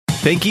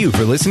Thank you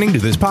for listening to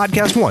this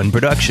Podcast One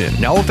production.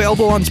 Now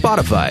available on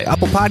Spotify,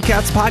 Apple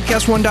Podcasts,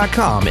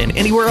 PodcastOne.com, and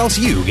anywhere else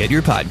you get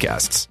your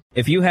podcasts.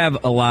 If you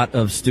have a lot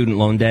of student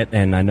loan debt,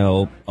 and I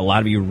know a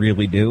lot of you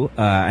really do,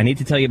 I need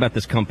to tell you about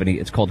this company.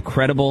 It's called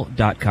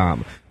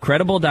Credible.com.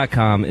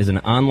 Credible.com is an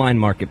online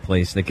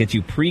marketplace that gets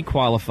you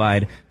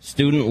pre-qualified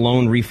student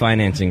loan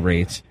refinancing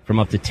rates from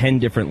up to 10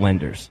 different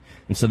lenders.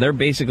 And so they're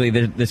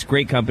this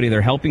great company.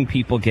 They're helping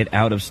people get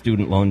out of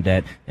student loan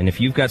debt. And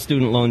if you've got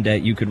student loan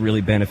debt, you could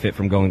really benefit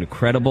from going to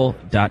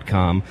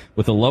Credible.com.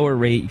 With a lower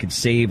rate, you could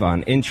save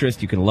on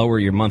interest. You can lower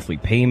your monthly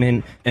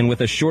payment. And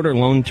with a shorter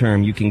loan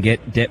term, you can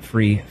get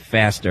debt-free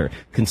faster.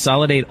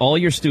 Consolidate all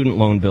your student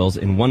loan bills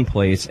in one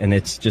place, and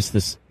it's just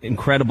this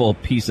incredible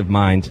peace of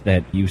mind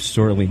that you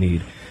sorely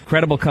need.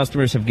 Credible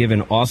customers have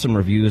given awesome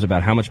reviews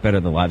about how much better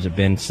their lives have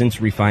been since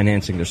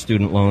refinancing their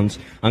student loans.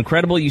 On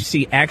Credible, you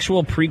see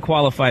actual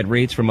pre-qualified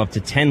rates from up to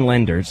 10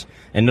 lenders,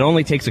 and it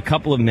only takes a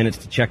couple of minutes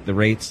to check the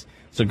rates.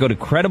 So go to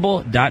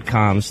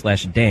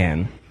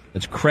Credible.com/Dan.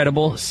 That's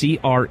Credible,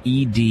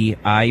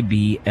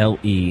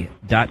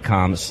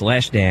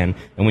 Credible.com/Dan.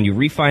 And when you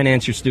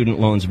refinance your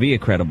student loans via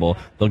Credible,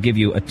 they'll give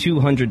you a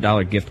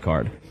 $200 gift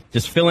card.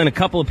 Just fill in a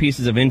couple of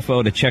pieces of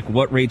info to check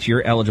what rates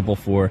you're eligible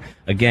for.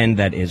 Again,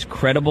 that is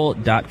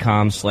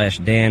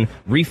Credible.com/Dan.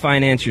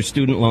 Refinance your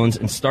student loans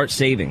and start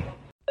saving.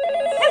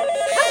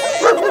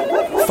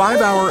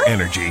 5 Hour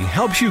Energy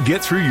helps you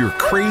get through your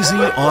crazy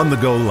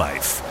on-the-go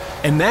life.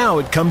 And now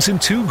it comes in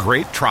 2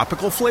 great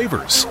tropical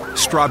flavors,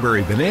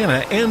 strawberry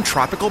banana and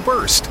tropical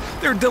burst.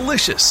 They're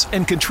delicious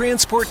and can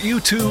transport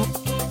you to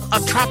a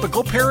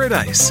tropical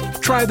paradise.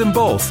 Try them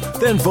both,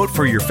 then vote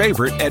for your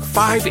favorite at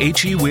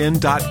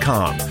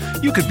 5HEWin.com.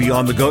 You could be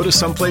on the go to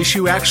someplace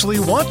you actually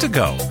want to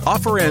go.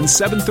 Offer ends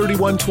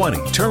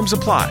 7/31/20. Terms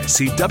apply.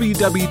 See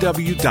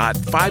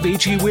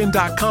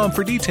www.5HEWin.com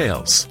for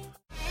details.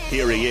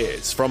 Here he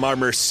is from our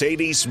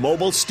Mercedes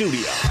mobile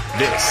studio.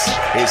 This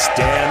is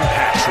Dan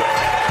Patrick.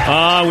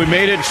 We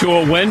made it to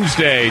a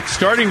Wednesday. It's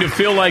starting to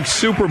feel like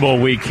Super Bowl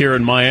week here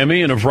in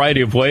Miami in a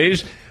variety of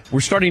ways. We're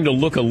starting to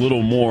look a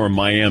little more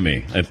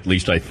Miami, at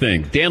least I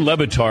think. Dan Le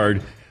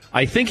Batard,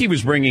 I think he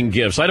was bringing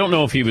gifts. I don't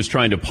know if he was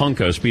trying to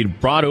punk us, but he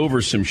brought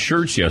over some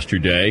shirts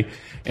yesterday,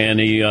 and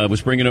he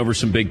was bringing over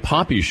some big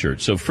Poppy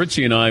shirts. So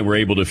Fritzy and I were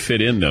able to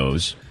fit in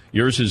those.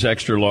 Yours is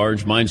extra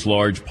large. Mine's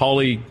large.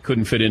 Paulie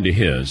couldn't fit into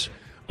his.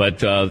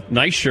 But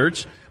nice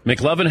shirts.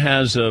 McLovin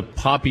has a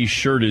Poppy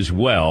shirt as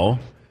well.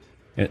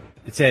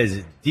 It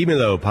says,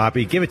 "Dimelo,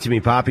 Poppy. Give it to me,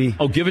 Poppy."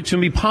 Oh, give it to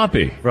me,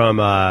 Poppy. From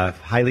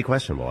Highly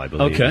Questionable, I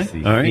believe. Okay. Is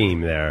the All right. theme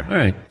there. All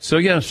right. So,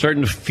 yeah,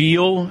 starting to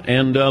feel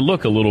and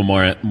look a little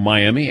more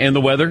Miami. And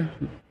the weather,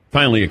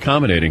 finally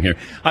accommodating here.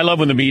 I love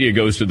when the media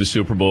goes to the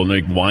Super Bowl and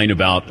they whine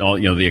about all,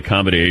 the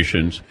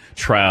accommodations,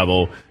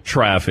 travel,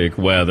 traffic,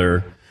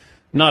 weather.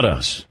 Not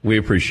us. We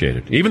appreciate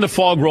it. Even the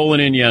fog rolling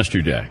in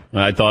yesterday.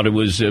 I thought it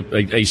was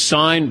a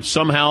sign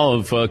somehow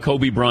of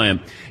Kobe Bryant.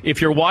 If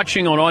you're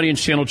watching on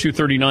Audience Channel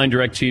 239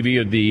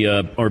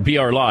 DirecTV or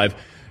BR Live,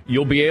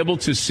 you'll be able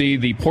to see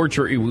the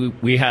portrait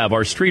we have.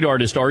 Our street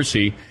artist,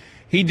 RC,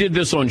 he did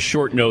this on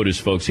short notice,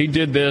 folks. He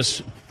did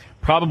this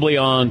probably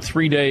on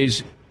 3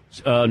 days'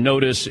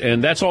 notice,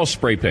 and that's all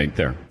spray paint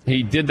there.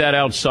 He did that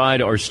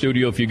outside our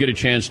studio. If you get a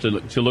chance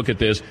to look at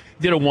this,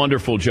 he did a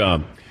wonderful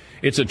job.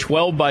 It's a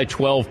 12 by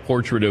 12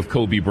 portrait of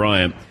Kobe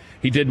Bryant.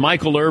 He did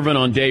Michael Irvin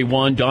on day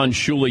one, Don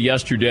Shula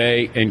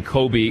yesterday, and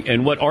Kobe.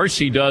 And what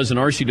RC does, and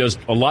RC does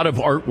a lot of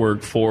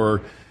artwork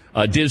for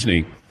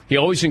Disney, he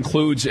always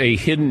includes a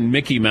hidden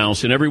Mickey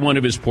Mouse in every one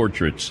of his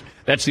portraits.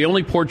 That's the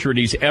only portrait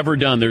he's ever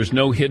done. There's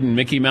no hidden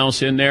Mickey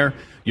Mouse in there.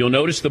 You'll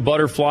notice the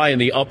butterfly in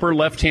the upper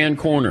left-hand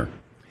corner.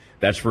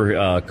 That's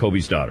for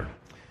Kobe's daughter.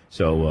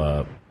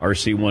 So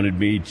RC wanted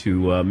me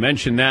to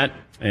mention that.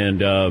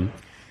 And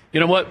you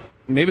know what?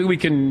 Maybe we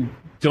can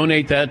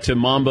donate that to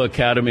Mamba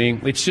Academy.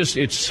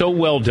 It's so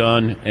well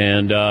done,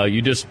 and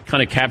you just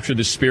kind of capture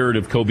the spirit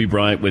of Kobe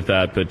Bryant with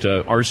that. But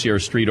RC, our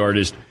street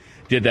artist,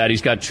 did that.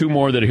 He's got 2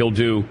 more that he'll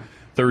do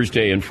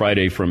Thursday and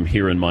Friday from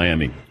here in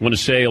Miami. I want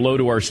to say hello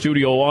to our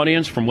studio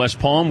audience from West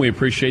Palm. We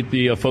appreciate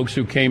the folks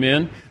who came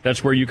in.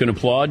 That's where you can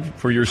applaud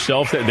for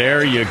yourself.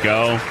 There you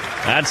go.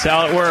 That's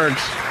how it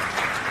works.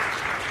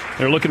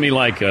 They're looking at me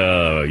like,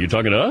 you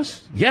talking to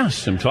us?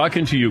 Yes, I'm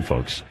talking to you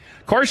folks.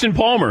 Carson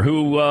Palmer,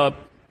 who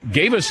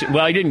gave us,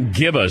 well, he didn't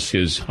give us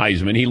his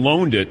Heisman. He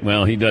loaned it.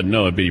 Well, he doesn't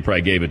know it, but he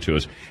probably gave it to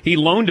us. He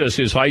loaned us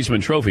his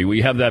Heisman trophy.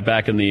 We have that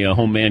back in the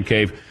home man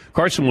cave.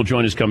 Carson will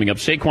join us coming up.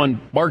 Saquon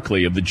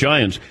Barkley of the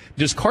Giants.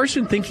 Does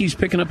Carson think he's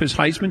picking up his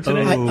Heisman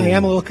today? I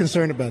am a little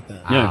concerned about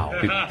that.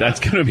 Yeah,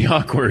 that's going to be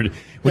awkward.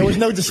 There was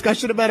no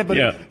discussion about it, but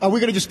yeah. Are we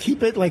going to just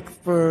keep it like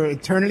for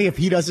eternity if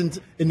he doesn't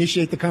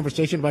initiate the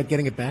conversation about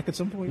getting it back at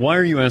some point? Why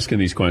are you asking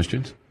these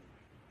questions?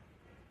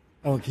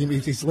 Oh,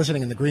 he's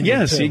listening in the green room.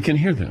 Yes, too. he can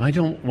hear that. I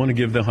don't want to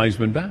give the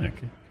Heisman back.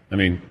 I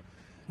mean,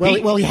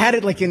 well, he had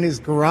it like in his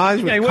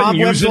garage with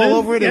cobwebs all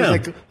over it. Yeah. He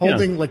was like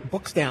holding like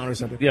books down or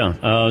something. Yeah.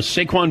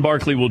 Saquon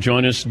Barkley will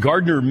join us.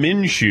 Gardner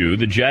Minshew,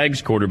 the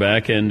Jags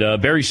quarterback, and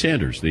Barry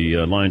Sanders, the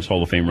Lions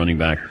Hall of Fame running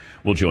back,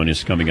 will join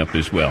us coming up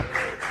as well.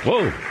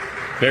 Whoa.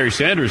 Barry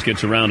Sanders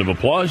gets a round of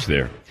applause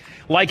there.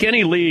 Like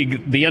any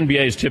league, the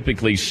NBA is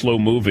typically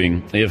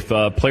slow-moving. If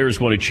players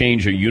want to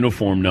change a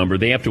uniform number,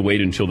 they have to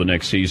wait until the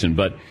next season.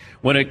 But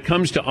when it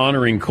comes to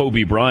honoring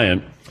Kobe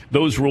Bryant,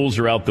 those rules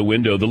are out the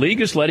window. The league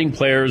is letting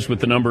players with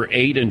the number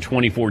 8 and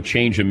 24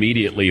 change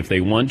immediately if they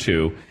want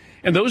to.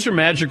 And those are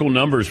magical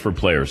numbers for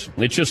players.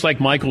 It's just like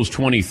Michael's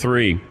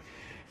 23.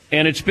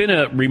 And it's been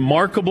a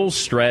remarkable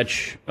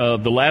stretch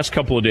of the last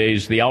couple of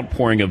days, the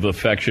outpouring of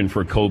affection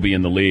for Kobe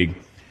in the league.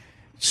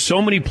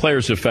 So many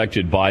players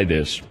affected by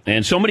this,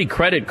 and so many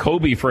credit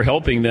Kobe for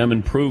helping them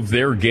improve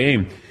their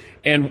game.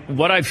 And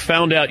what I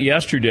found out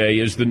yesterday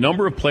is the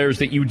number of players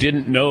that you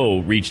didn't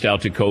know reached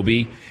out to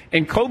Kobe.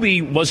 And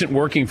Kobe wasn't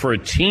working for a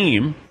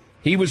team.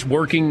 He was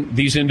working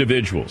these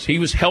individuals. He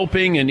was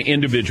helping an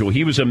individual.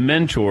 He was a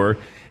mentor.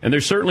 And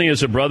there certainly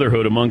is a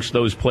brotherhood amongst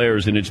those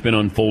players, and it's been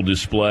on full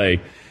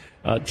display.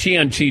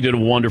 TNT did a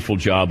wonderful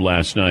job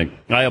last night.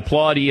 I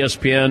applaud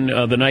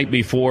ESPN the night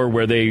before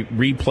where they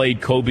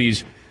replayed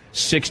Kobe's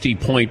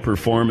 60-point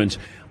performance.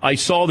 I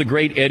saw the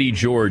great Eddie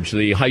George,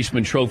 the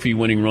Heisman Trophy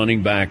winning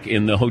running back,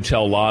 in the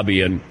hotel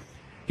lobby, and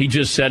he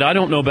just said, I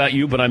don't know about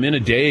you, but I'm in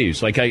a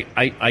daze. Like,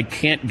 I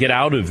can't get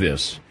out of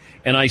this.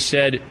 And I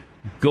said,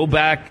 go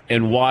back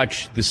and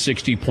watch the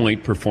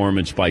 60-point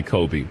performance by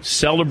Kobe.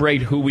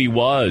 Celebrate who he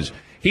was.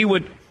 He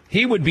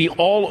would be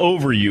all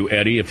over you,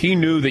 Eddie, if he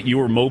knew that you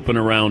were moping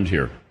around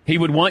here. He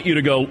would want you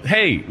to go,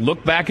 hey,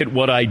 look back at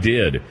what I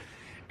did.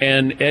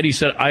 And Eddie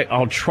said,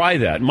 I'll try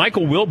that.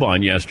 Michael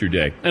Wilbon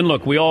yesterday. And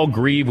look, we all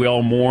grieve, we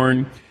all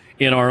mourn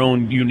in our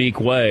own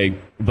unique way.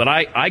 But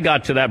I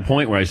got to that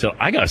point where I said,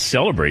 I got to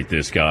celebrate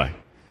this guy.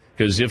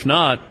 Because if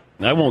not,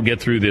 I won't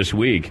get through this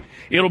week.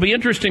 It'll be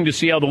interesting to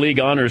see how the league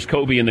honors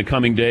Kobe in the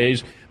coming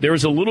days. There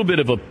is a little bit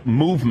of a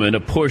movement,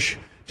 a push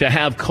to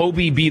have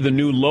Kobe be the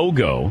new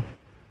logo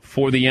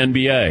for the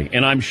NBA.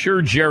 And I'm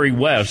sure Jerry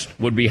West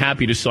would be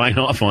happy to sign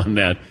off on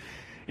that.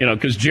 You know,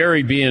 because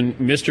Jerry being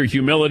Mr.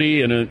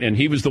 Humility, and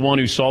he was the one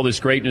who saw this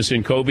greatness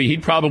in Kobe,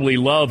 he'd probably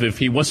love if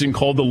he wasn't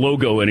called the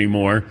logo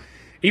anymore.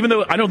 Even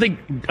though I don't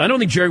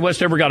think Jerry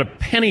West ever got a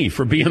penny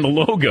for being the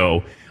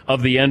logo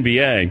of the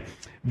NBA.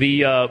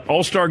 The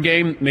All-Star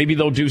game, maybe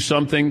they'll do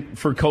something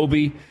for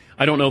Kobe.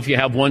 I don't know if you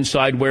have one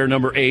side wear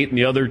number 8 and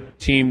the other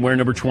team wear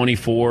number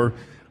 24.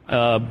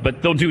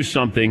 But they'll do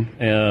something.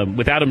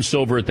 With Adam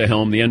Silver at the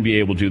helm, the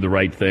NBA will do the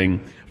right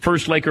thing.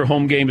 First Laker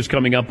home game is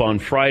coming up on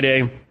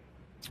Friday.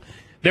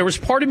 There was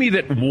part of me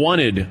that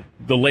wanted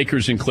the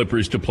Lakers and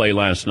Clippers to play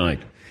last night.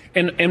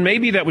 And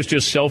maybe that was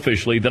just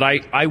selfishly that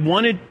I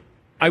wanted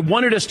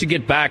us to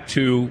get back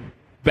to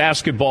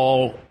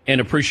basketball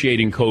and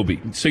appreciating Kobe.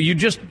 So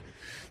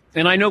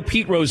and I know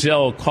Pete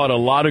Rozelle caught a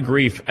lot of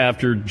grief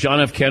after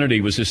John F.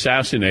 Kennedy was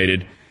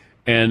assassinated.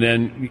 And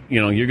then,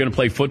 you're going to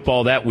play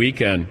football that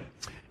weekend.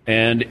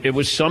 And it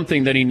was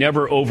something that he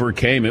never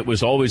overcame. It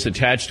was always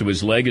attached to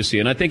his legacy.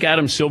 And I think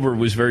Adam Silver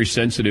was very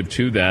sensitive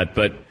to that.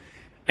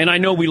 And I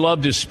know we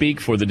love to speak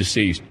for the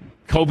deceased.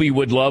 Kobe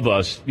would love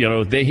us.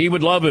 He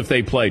would love if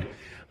they played.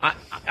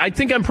 I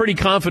think I'm pretty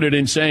confident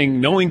in saying,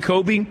 knowing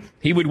Kobe,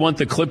 he would want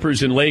the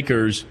Clippers and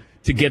Lakers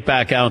to get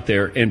back out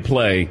there and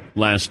play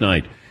last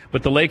night.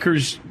 But the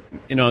Lakers,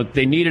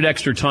 they needed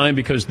extra time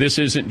because this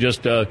isn't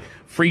just a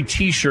free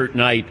T-shirt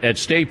night at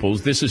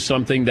Staples. This is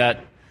something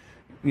that,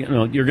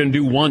 you're going to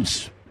do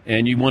once,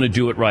 and you want to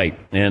do it right.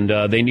 And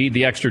they need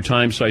the extra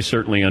time, so I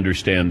certainly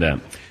understand that.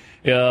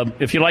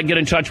 If you'd like to get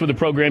in touch with the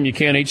program, you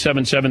can,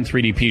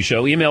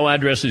 877-3DP-SHOW. Email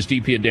address is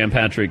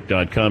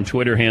dp@danpatrick.com.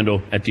 Twitter handle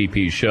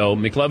 @DP-SHOW.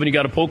 McLovin, you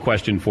got a poll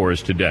question for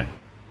us today.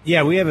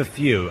 Yeah, we have a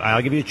few.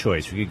 I'll give you a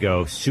choice. We could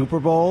go Super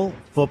Bowl,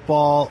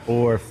 football,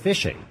 or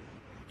fishing.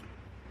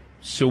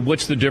 So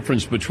what's the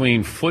difference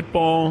between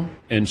football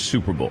and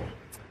Super Bowl?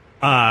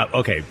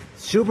 Okay,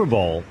 Super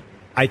Bowl,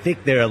 I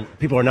think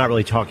people are not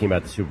really talking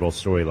about the Super Bowl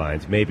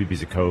storylines, maybe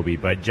because of Kobe,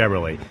 but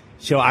generally.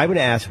 So I'm going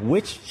to ask,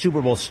 which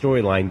Super Bowl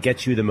storyline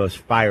gets you the most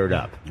fired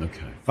up?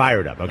 Okay.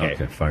 Fired up, okay.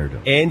 Okay, fired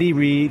up. Andy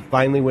Reid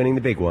finally winning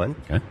the big one.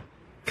 Okay.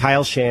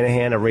 Kyle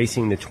Shanahan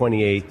erasing the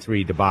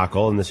 28-3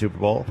 debacle in the Super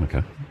Bowl.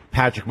 Okay.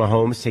 Patrick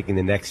Mahomes taking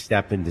the next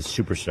step into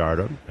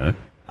superstardom. Okay.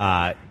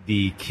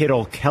 The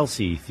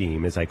Kittle-Kelsey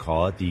theme, as I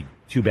call it, the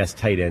two best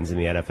tight ends in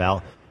the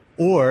NFL.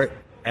 Or,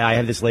 I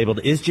have this labeled,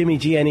 is Jimmy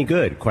G any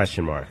good? ?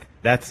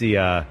 That's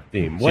the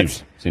theme.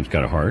 Seems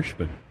kind of harsh,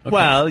 but okay.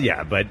 Well,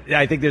 yeah, but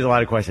I think there's a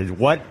lot of questions.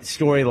 What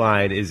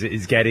storyline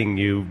is getting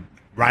you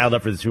riled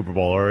up for the Super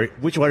Bowl, or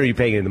which one are you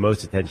paying the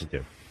most attention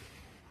to?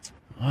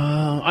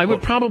 I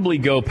would probably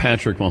go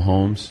Patrick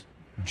Mahomes.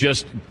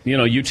 Just,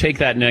 you take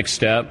that next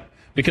step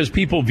because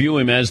people view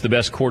him as the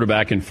best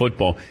quarterback in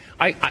football.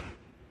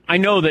 I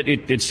know that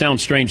it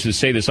sounds strange to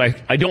say this.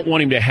 I don't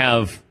want him to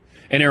have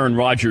an Aaron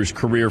Rodgers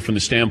career from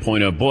the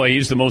standpoint of, boy,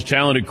 he's the most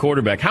talented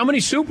quarterback. How many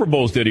Super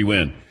Bowls did he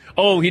win?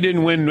 Oh, he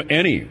didn't win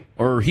any,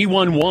 or he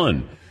won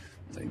one.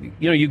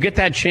 You get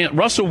that chance.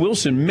 Russell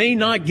Wilson may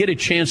not get a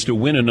chance to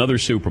win another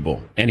Super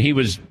Bowl, and he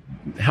was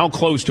how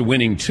close to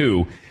winning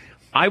two.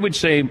 I would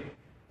say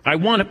I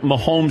want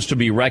Mahomes to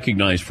be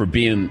recognized for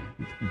being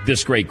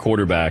this great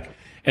quarterback.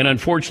 And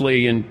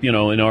unfortunately,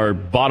 in our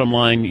bottom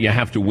line, you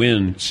have to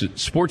win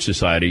sports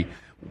society.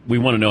 We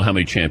want to know how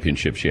many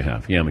championships you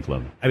have. Yeah,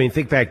 McLovin. I mean,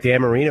 think back.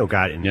 Dan Marino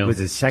got it. Was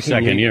his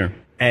second year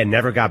and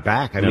never got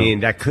back. I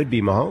mean, that could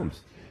be Mahomes.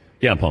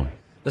 Yeah, Paul.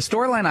 The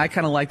storyline I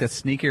kind of like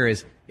that's sneakier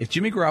is if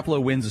Jimmy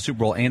Garoppolo wins the Super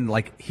Bowl and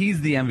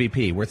he's the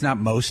MVP, where it's not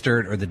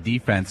Mostert or the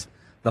defense,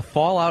 the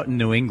fallout in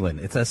New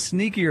England. It's a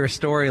sneakier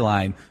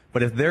storyline.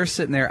 But if they're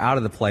sitting there out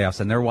of the playoffs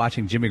and they're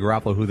watching Jimmy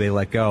Garoppolo, who they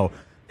let go,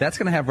 that's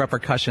going to have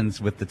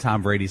repercussions with the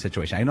Tom Brady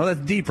situation. I know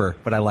that's deeper,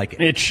 but I like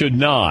it. It should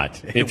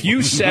not. If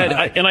you said,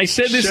 and I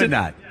said this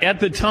at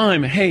the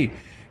time, hey,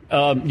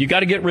 you got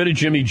to get rid of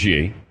Jimmy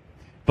G,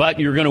 but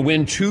you're going to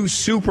win 2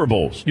 Super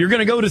Bowls. You're going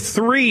to go to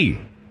 3.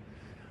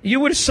 You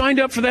would have signed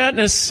up for that in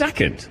a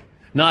second.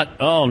 Not,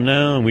 oh,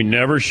 no, we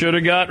never should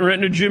have gotten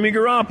rid of Jimmy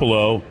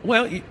Garoppolo.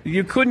 Well,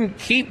 you couldn't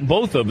keep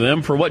both of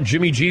them for what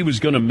Jimmy G was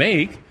going to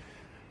make,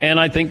 and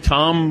I think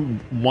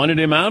Tom wanted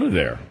him out of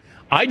there.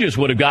 I just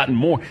would have gotten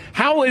more.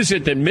 How is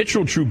it that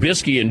Mitchell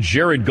Trubisky and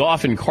Jared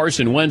Goff and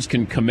Carson Wentz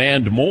can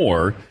command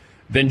more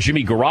than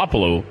Jimmy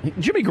Garoppolo?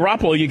 Jimmy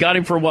Garoppolo, you got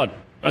him for what,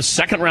 a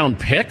second-round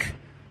pick?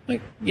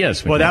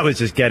 Yes. Well, that was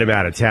just get him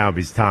out of town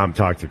because Tom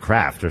talked to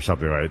Kraft or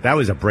something. Right? That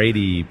was a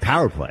Brady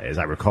power play, as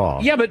I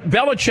recall. Yeah, but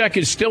Belichick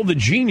is still the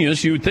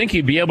genius. You would think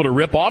he'd be able to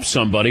rip off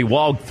somebody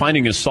while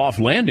finding a soft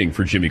landing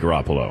for Jimmy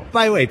Garoppolo.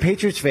 By the way,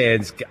 Patriots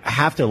fans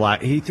have to lie.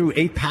 He threw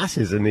 8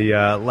 passes in the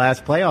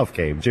last playoff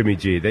game, Jimmy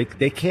G.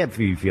 They can't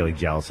be feeling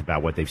jealous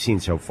about what they've seen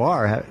so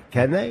far,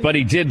 can they? But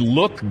he did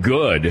look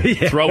good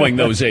throwing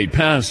those 8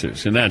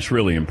 passes, and that's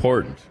really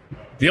important.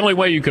 The only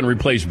way you can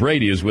replace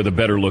Brady is with a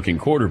better-looking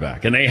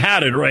quarterback, and they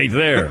had it right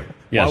there.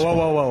 Yes,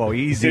 whoa,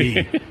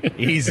 easy,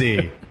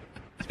 easy.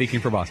 Speaking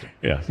for Boston.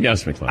 Yeah,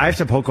 yes, McLean. I have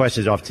some poll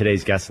questions off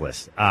today's guest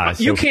list.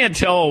 You can't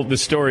tell the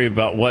story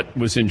about what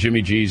was in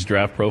Jimmy G's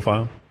draft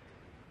profile?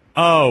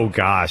 Oh,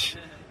 gosh.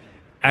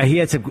 He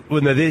had some.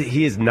 Well, no,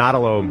 he is not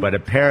alone, but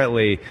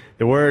apparently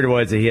the word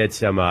was that he had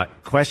some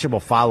questionable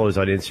follows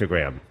on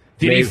Instagram.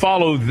 Did he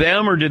follow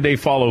them or did they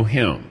follow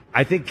him?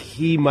 I think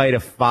he might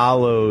have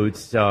followed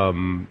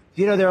some.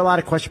 There are a lot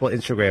of questionable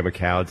Instagram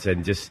accounts,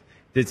 and just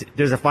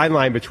there's a fine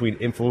line between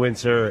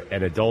influencer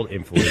and adult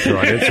influencer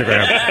on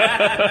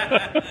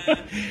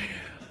Instagram.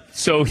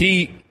 So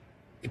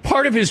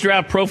part of his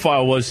draft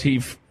profile was he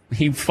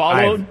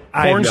followed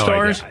porn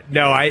stars?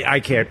 No, I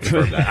can't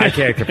confirm that. I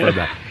can't confirm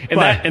that.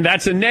 And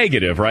that's a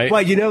negative, right?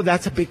 Well,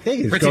 that's a big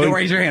thing. Fritzy, don't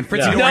raise your hand.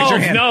 Fritzy, don't raise your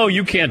hand. No,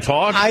 you can't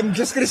talk. I'm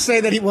just going to say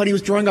that when he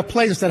was drawing up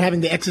plays, instead of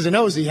having the X's and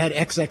O's, he had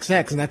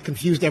XXX, and that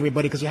confused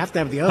everybody because you have to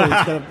have the O's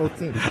instead of both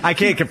teams. I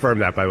can't confirm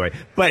that, by the way.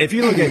 But if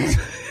you look at...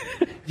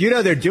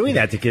 they're doing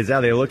that to kids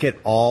now. They look at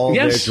all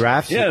their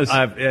drafts.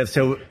 Yes.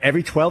 So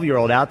every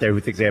 12-year-old out there who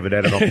thinks they have an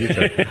NFL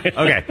future.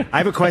 Okay, I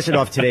have a question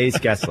off today's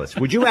guest list.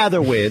 Would you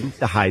rather win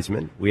the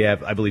Heisman? We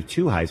have, I believe,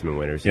 2 Heisman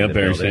winners. Yeah,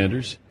 Barry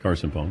Sanders,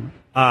 Carson Palmer.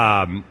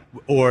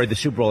 Or the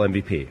Super Bowl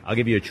MVP. I'll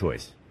give you a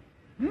choice.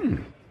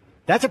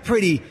 That's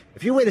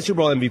if you win a Super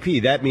Bowl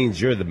MVP, that means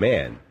you're the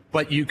man.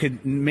 But you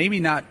could maybe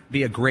not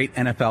be a great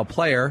NFL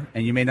player,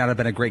 and you may not have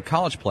been a great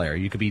college player.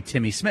 You could be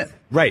Timmy Smith.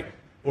 Right.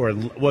 Or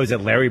what was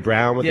it, Larry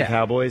Brown with the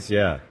Cowboys?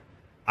 Yeah.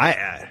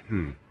 I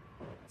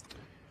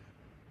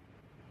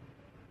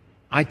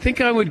think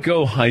I would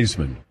go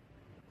Heisman.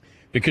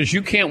 Because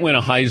you can't win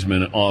a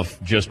Heisman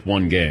off just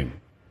one game.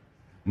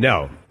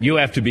 No. You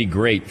have to be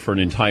great for an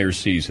entire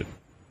season.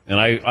 And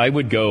I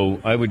would go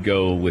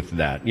with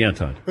that. Yeah,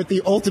 Todd. But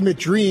the ultimate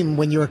dream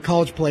when you're a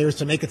college player is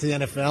to make it to the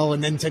NFL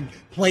and then to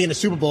play in a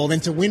Super Bowl, then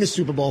to win a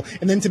Super Bowl,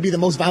 and then to be the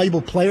most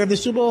valuable player of the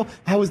Super Bowl.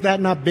 How is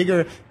that not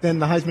bigger than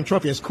the Heisman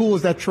Trophy? As cool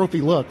as that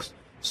trophy looks,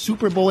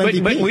 Super Bowl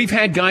MVP. But we've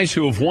had guys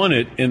who have won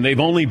it, and they've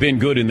only been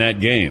good in that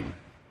game.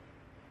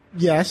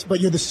 Yes, but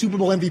you're the Super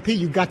Bowl MVP.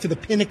 You got to the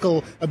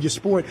pinnacle of your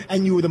sport,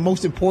 and you were the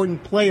most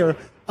important player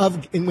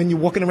and when you're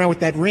walking around with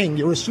that ring.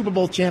 You're a Super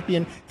Bowl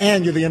champion,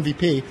 and you're the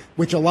MVP,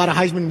 which a lot of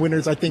Heisman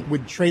winners, I think,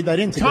 would trade that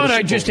in. Todd,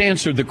 I just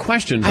answered the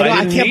questions.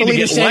 I didn't need to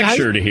get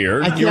lectured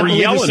here. You're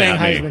yelling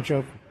at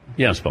me.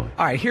 Yes, Paul.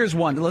 All right, here's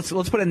one. Let's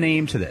put a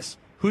name to this.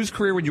 Whose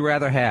career would you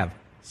rather have?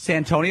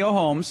 Santonio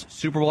Holmes,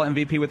 Super Bowl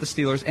MVP with the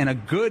Steelers, and a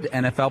good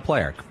NFL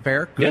player.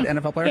 Fair? Good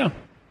NFL player? Yeah.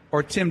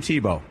 Or Tim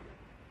Tebow?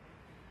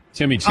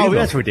 Timmy Tebow. Oh,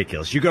 that's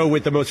ridiculous. You go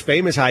with the most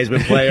famous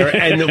Heisman player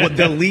and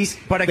the least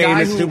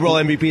famous Super Bowl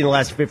MVP in the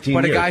last 15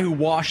 years. But a guy who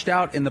washed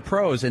out in the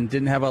pros and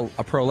didn't have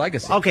a pro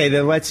legacy. Okay,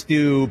 then let's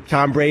do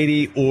Tom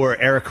Brady or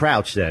Eric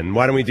Crouch then.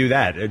 Why don't we do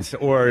that? Let's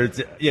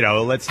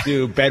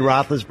do Ben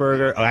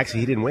Roethlisberger. Oh,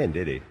 actually, he didn't win,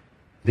 did he?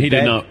 He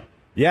did not.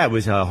 Yeah, it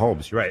was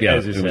Holmes, right? Yeah,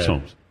 it was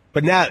Holmes.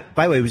 But now,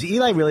 by the way, was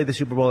Eli really the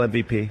Super Bowl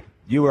MVP?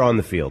 You were on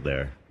the field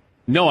there.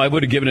 No, I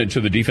would have given it to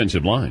the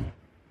defensive line.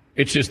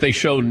 It's just they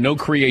showed no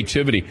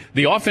creativity.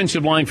 The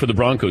offensive line for the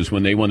Broncos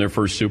when they won their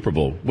first Super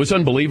Bowl was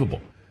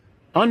unbelievable.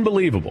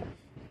 Unbelievable.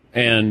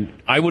 And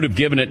I would have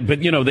given it,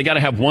 but, they got to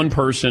have one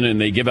person, and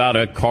they give out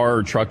a car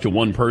or truck to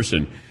one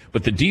person.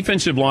 But the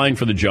defensive line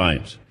for the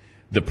Giants,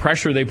 the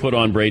pressure they put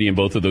on Brady in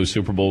both of those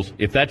Super Bowls,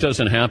 if that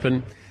doesn't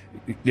happen,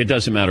 it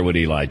doesn't matter what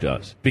Eli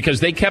does because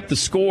they kept the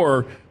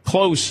score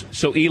close,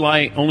 so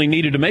Eli only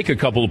needed to make a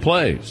couple of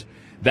plays.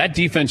 That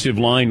defensive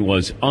line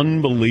was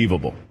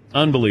unbelievable.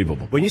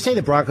 Unbelievable. When you say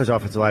the Broncos'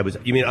 offensive line was,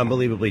 you mean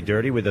unbelievably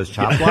dirty with those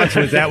chop blocks?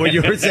 Was that what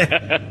you were saying?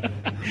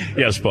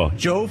 Yes, Paul.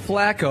 Joe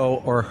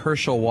Flacco or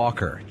Herschel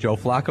Walker? Joe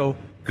Flacco,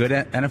 good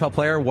NFL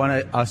player, won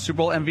a Super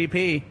Bowl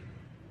MVP.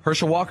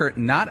 Herschel Walker,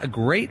 not a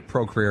great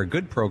pro career,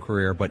 good pro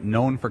career, but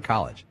known for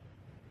college.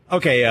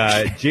 Okay,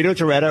 Gino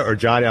Toretta or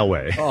John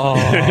Elway? Oh,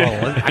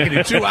 I can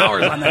do 2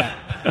 hours on that.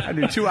 I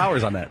do 2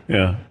 hours on that.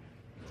 Yeah.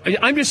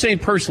 I'm just saying,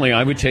 personally,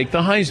 I would take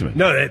the Heisman.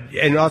 No,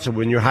 and also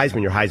when you're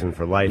Heisman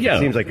for life. Yeah. It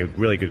seems like a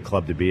really good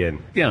club to be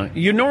in. Yeah,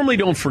 you normally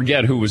don't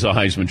forget who was a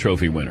Heisman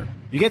Trophy winner.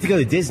 You get to go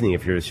to Disney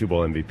if you're a Super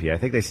Bowl MVP. I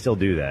think they still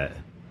do that.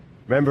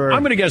 Remember? I'm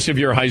going to guess if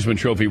you're a Heisman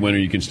Trophy winner,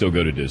 you can still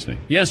go to Disney.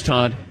 Yes,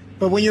 Todd?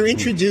 But when you're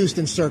introduced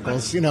in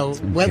circles,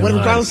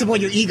 regardless of what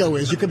your ego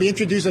is, you could be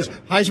introduced as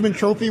Heisman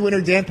Trophy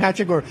winner Dan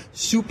Patrick or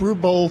Super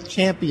Bowl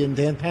champion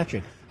Dan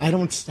Patrick. I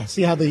don't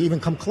see how they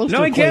even come close to it.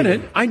 No, I get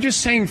it. I'm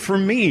just saying for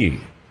me,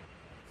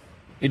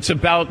 it's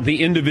about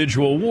the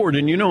individual award,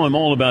 and I'm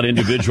all about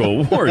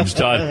individual awards,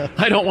 Todd.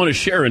 I don't want to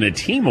share in a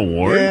team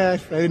award. Yeah,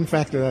 I didn't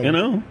factor that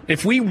in.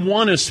 If we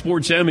won a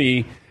Sports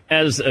Emmy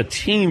as a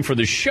team for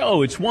the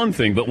show, it's one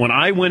thing. But when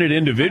I win it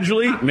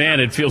individually, man,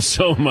 it feels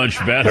so much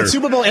better. But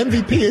Super Bowl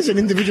MVP is an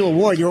individual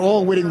award. You're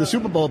all winning the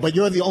Super Bowl, but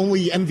you're the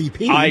only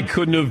MVP. I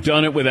couldn't have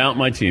done it without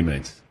my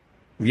teammates.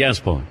 Yes,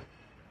 Paul.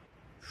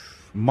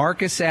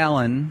 Marcus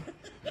Allen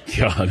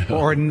God.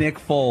 or Nick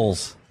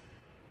Foles?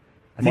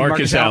 I think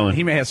Marcus Allen.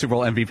 He may have Super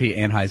Bowl MVP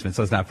and Heisman,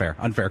 so it's not fair.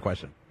 Unfair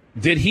question.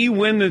 Did he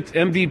win the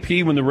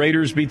MVP when the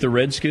Raiders beat the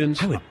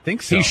Redskins? I would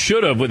think so. He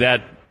should have with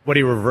that. What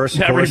he reversed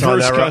That course on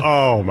reverse that cut.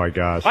 Oh, my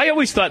gosh. I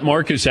always thought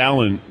Marcus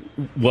Allen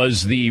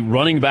was the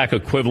running back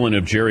equivalent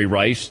of Jerry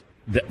Rice.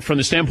 From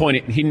the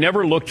standpoint, he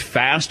never looked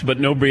fast, but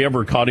nobody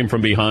ever caught him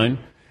from behind.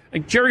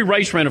 Like Jerry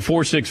Rice ran a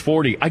 4.6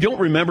 40. I don't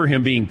remember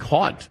him being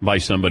caught by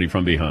somebody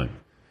from behind.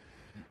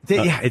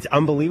 Yeah, it's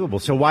unbelievable.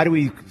 So why do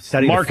we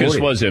study Marcus the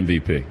 40? was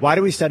MVP. Why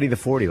do we study the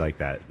 40 like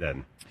that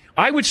then?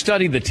 I would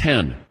study the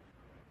 10.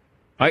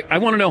 I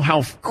want to know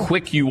how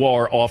quick you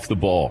are off the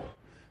ball.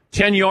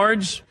 10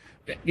 yards,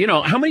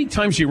 how many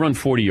times do you run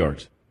 40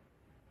 yards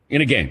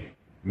in a game?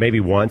 Maybe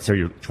once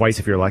or twice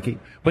if you're lucky.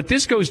 But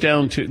this goes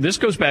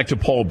back to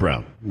Paul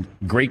Brown,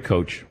 great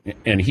coach,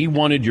 and he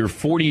wanted your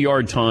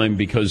 40-yard time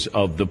because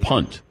of the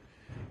punt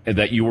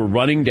that you were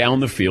running down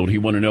the field. He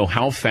wanted to know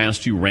how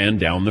fast you ran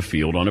down the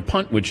field on a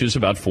punt, which is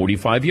about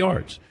 45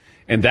 yards.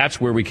 And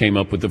that's where we came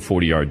up with the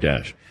 40-yard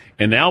dash.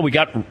 And now we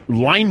got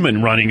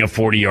linemen running a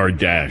 40-yard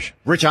dash.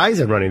 Rich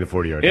Eisen running the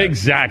 40-yard dash.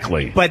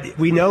 Exactly. But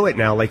we know it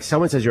now. Like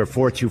someone says you're a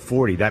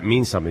 4.240, that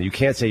means something. You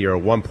can't say you're a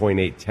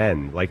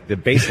 1.810, like the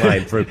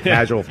baseline for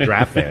casual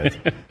draft fans.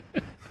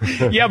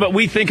 Yeah, but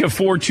we think of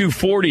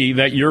 4.240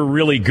 that you're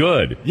really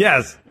good.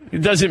 Yes.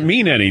 It doesn't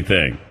mean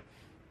anything.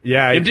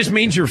 Yeah, it just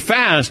means you're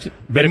fast,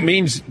 but it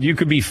means you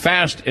could be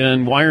fast,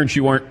 and why aren't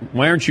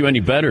you any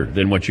better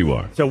than what you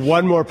are? So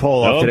one more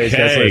poll off today's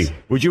guest list.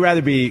 Would you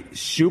rather be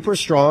super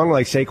strong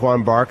like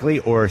Saquon Barkley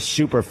or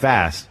super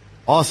fast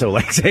also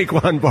like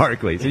Saquon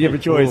Barkley? So you have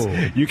a choice.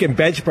 Ooh. You can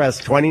bench press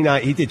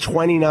 29. He did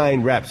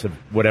 29 reps of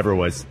whatever it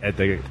was at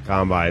the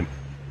combine.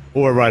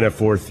 Or run a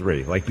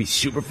 4.3, like be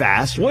super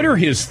fast. What are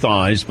his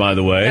thighs, by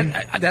the way?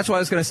 That's why I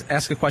was going to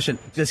ask a question.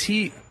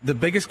 The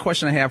biggest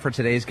question I have for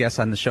today's guest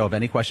on the show, of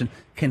any question,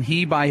 can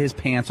he buy his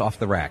pants off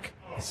the rack?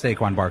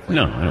 Saquon Barkley.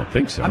 No, I don't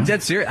think so. I'm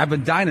dead serious. I've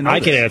been dying to know I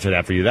can answer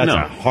that for you. That's No.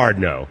 a hard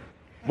no.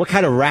 What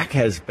kind of rack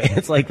has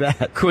pants like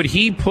that? Could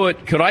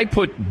I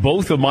put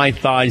both of my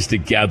thighs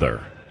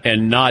together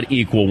and not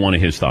equal one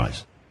of his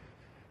thighs?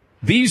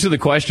 These are the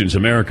questions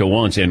America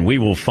wants, and we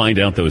will find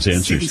out those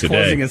answers He's today.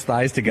 closing his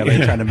thighs together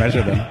and trying to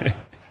measure them.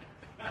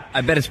 I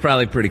bet it's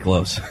probably pretty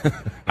close.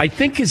 I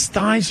think his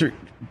thighs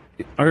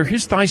are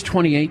his thighs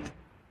 28?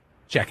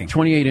 Checking.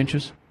 28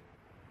 inches?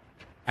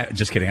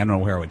 Just kidding. I don't know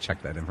where I would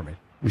check that information.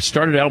 We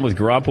started out with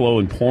Garoppolo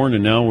and porn,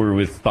 and now we're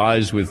with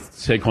thighs with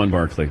Saquon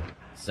Barkley.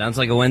 Sounds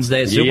like a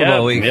Wednesday at Super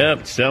Bowl week.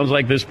 Yep, sounds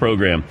like this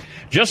program.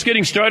 Just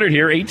getting started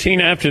here,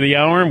 18 after the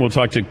hour, and we'll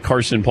talk to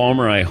Carson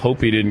Palmer. I hope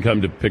he didn't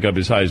come to pick up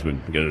his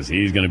Heisman because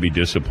he's going to be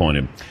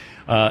disappointed.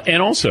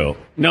 And also,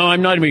 no,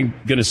 I'm not even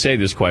going to say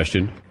this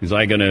question because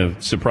I'm going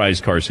to surprise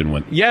Carson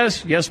with.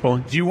 Yes, Paul.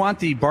 Do you want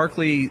the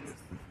Barkley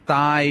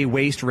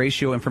thigh-waist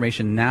ratio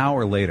information now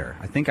or later?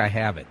 I think I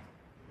have it.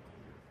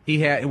 He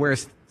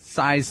wears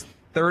size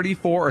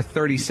 34 or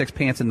 36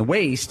 pants in the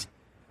waist.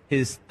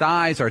 His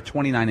thighs are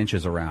 29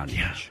 inches around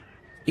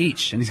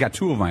each, and he's got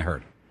two of them, I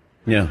heard.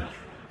 Yeah.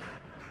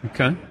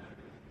 Okay.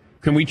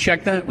 Can we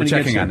check that? We're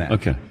checking on that.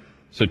 Okay.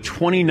 So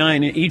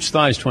 29, each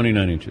thigh is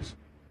 29 inches.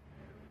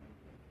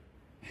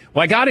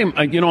 Well, I got him,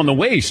 on the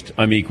waist,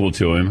 I'm equal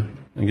to him.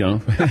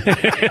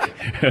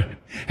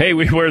 Hey,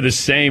 we wear the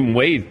same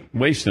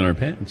waist in our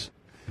pants.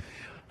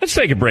 Let's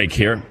take a break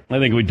here. I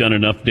think we've done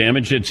enough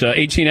damage. It's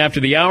 18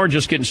 after the hour,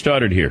 just getting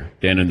started here.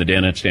 Dan and the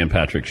Danettes, Dan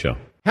Patrick Show.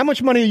 How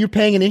much money are you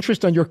paying in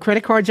interest on your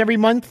credit cards every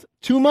month?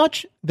 Too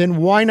much? Then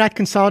why not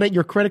consolidate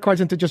your credit cards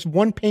into just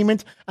one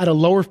payment at a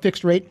lower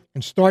fixed rate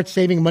and start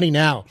saving money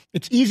now?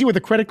 It's easy with a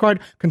credit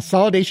card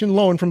consolidation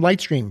loan from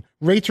Lightstream.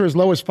 Rates are as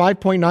low as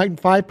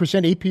 5.95%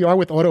 APR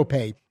with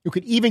AutoPay. You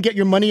could even get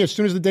your money as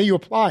soon as the day you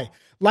apply.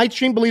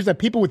 Lightstream believes that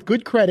people with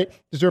good credit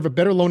deserve a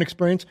better loan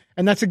experience,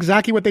 and that's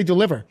exactly what they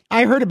deliver.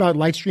 I heard about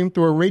Lightstream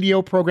through a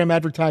radio program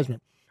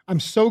advertisement. I'm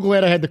so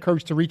glad I had the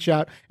courage to reach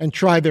out and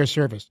try their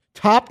service.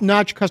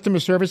 Top-notch customer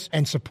service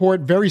and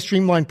support, very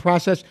streamlined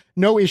process,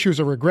 no issues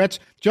or regrets.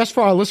 Just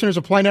for our listeners,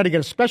 apply now to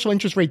get a special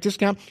interest rate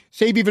discount.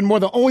 Save even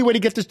more. The only way to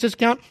get this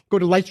discount, go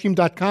to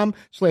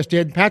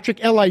lightstream.com/DanPatrick,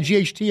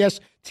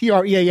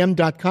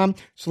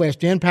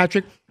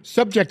 lightstream.com/DanPatrick.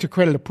 Subject to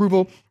credit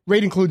approval.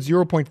 Rate includes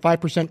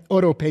 0.5%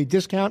 auto pay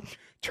discount.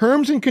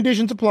 Terms and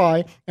conditions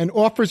apply, and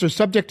offers are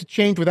subject to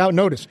change without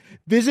notice.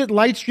 Visit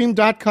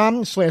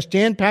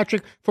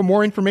lightstream.com/DanPatrick for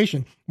more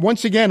information.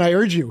 Once again, I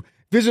urge you,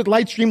 visit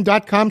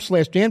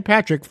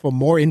lightstream.com/DanPatrick for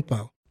more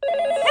info.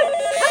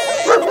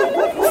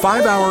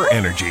 5 Hour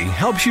Energy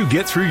helps you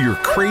get through your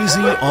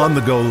crazy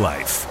on-the-go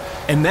life.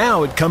 And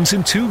now it comes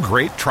in 2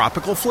 great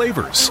tropical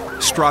flavors,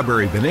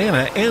 strawberry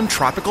banana and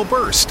tropical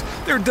burst.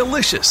 They're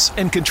delicious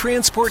and can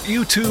transport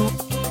you to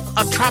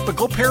a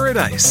tropical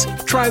paradise.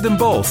 Try them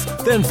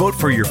both, then vote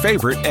for your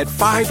favorite at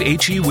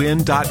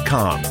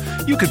 5hewin.com.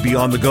 You could be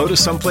on the go to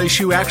someplace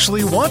you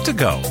actually want to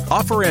go.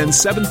 Offer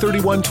ends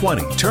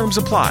 7/31/20. Terms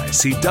apply.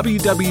 See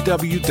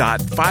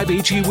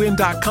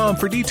www.5hewin.com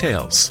for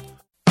details.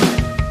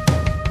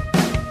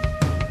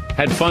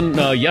 Had fun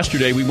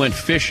yesterday. We went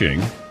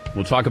fishing.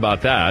 We'll talk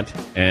about that.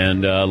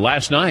 And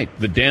last night,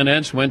 the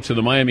Danettes went to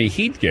the Miami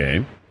Heat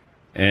game.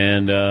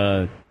 And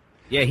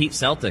Heat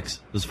Celtics.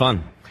 It was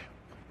fun.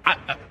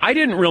 I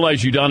didn't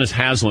realize Udonis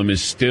Haslem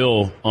is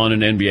still on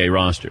an NBA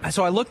roster.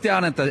 So I looked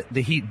down at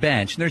the Heat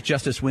bench, and there's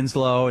Justice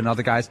Winslow and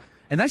other guys,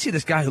 and I see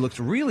this guy who looks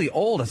really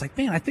old. I was like,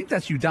 man, I think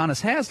that's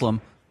Udonis Haslem,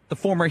 the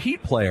former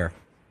Heat player.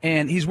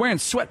 And he's wearing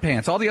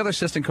sweatpants. All the other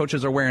assistant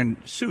coaches are wearing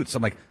suits.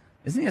 I'm like,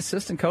 isn't he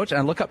assistant coach? And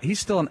I look up, he's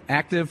still an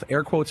active,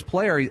 air quotes,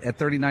 player at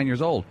 39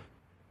 years old.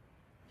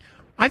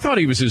 I thought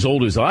he was as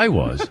old as I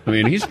was. I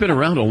mean, he's been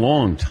around a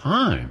long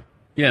time.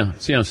 Yeah,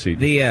 see.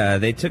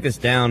 They took us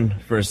down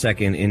for a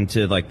second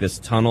into like this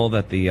tunnel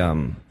that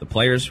the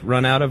players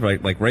run out of,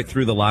 right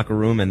through the locker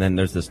room, and then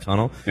there's this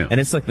tunnel, and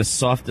it's like the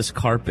softest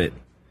carpet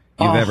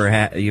you've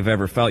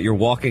ever felt. You're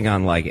walking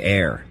on like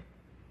air.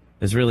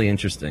 It's really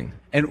interesting.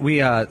 And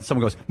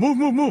someone goes,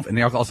 move, and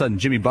all of a sudden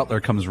Jimmy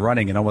Butler comes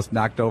running and almost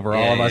knocked over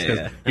all of us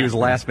because he was the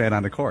last man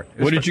on the court.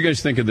 What did you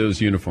guys think of those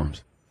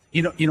uniforms?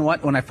 You know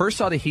what? When I first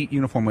saw the Heat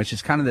uniform, which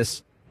is kind of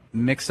this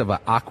mix of an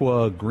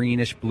aqua,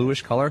 greenish,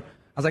 bluish color,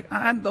 I was like,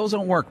 those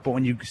don't work. But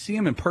when you see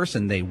them in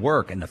person, they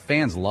work, and the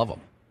fans love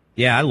them.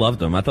 Yeah, I loved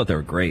them. I thought they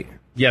were great.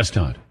 Yes,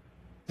 Todd.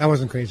 I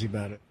wasn't crazy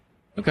about it.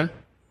 Okay.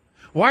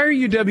 Why are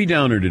you Debbie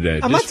Downer today?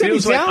 I'm not Debbie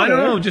Downer. I don't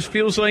know. It just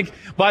feels like,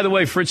 by the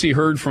way, Fritzy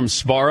heard from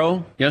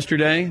Sparrow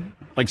yesterday.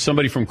 Like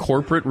somebody from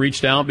corporate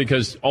reached out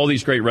because all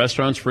these great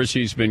restaurants,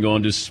 Fritzy's been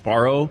going to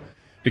Sparrow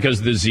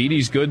because the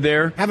ziti's good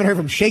there. Haven't heard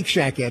from Shake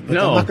Shack yet, but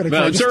I'm not going to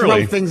try to just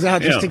throw things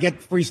out just to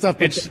get free stuff.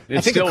 But I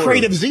think a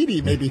creative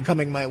ziti may be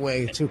coming my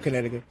way to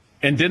Connecticut.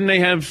 And didn't they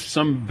have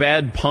some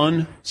bad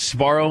pun,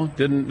 Sparrow?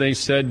 Didn't they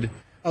said...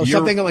 Oh,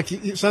 something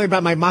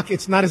about my mock.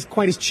 It's not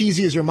quite as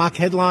cheesy as your mock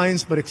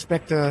headlines, but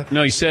expect a...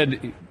 No, he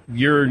said,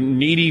 you're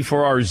needy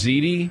for our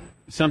ziti,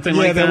 something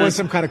like that. Yeah, there was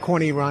some kind of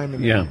corny rhyme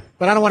in there. Yeah.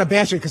 But I don't want to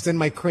bash it because then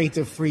my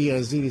creative free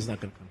ziti's not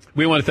going to come.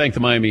 We want to thank the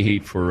Miami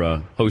Heat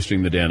for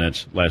hosting the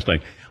Danettes last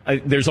night.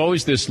 There's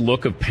always this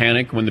look of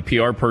panic when the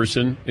PR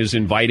person is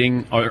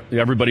inviting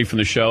everybody from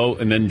the show,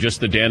 and then just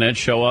the Danettes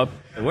show up.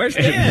 Where's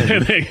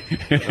Dan?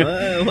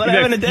 What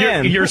happened to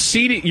Dan? Your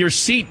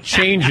seat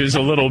changes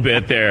a little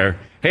bit there.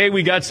 Hey,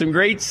 we got some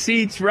great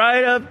seats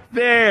right up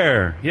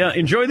there. Yeah,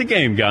 enjoy the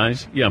game,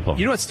 guys. Yeah, Paul.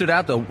 You know what stood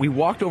out, though? We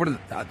walked over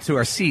to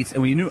our seats,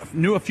 and we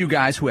knew a few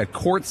guys who had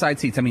courtside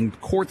seats. I mean,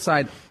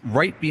 courtside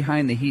right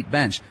behind the Heat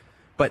bench.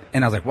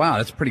 And I was like, wow,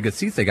 that's pretty good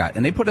seats they got.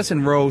 And they put us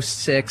in row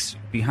 6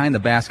 behind the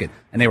basket,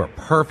 and they were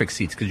perfect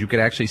seats because you could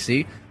actually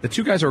see. The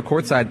 2 guys who were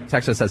courtside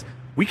text us says,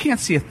 we can't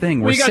see a thing.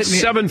 We got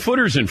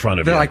 7-footers in front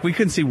of They're you. like, we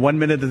couldn't see 1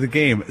 minute of the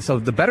game. So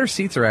the better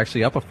seats are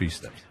actually up a few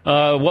steps.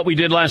 What we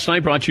did last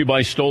night brought to you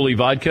by Stoli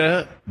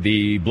Vodka.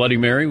 The Bloody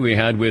Mary we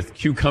had with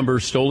cucumber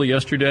Stoli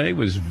yesterday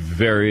was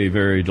very,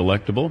 very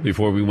delectable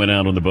before we went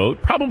out on the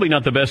boat. Probably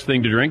not the best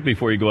thing to drink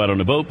before you go out on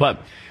the boat,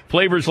 but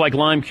flavors like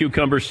lime,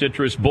 cucumber,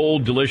 citrus,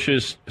 bold,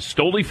 delicious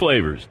Stoli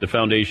flavors, the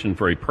foundation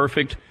for a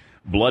perfect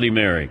Bloody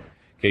Mary.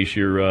 In case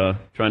you're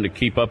trying to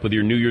keep up with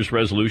your New Year's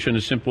resolution,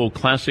 a simple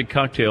classic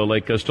cocktail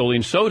like Stoli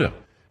and soda.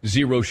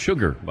 0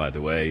 sugar, by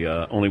the way.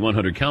 Only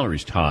 100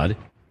 calories, Todd.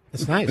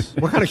 That's nice.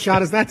 What kind of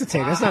shot is that to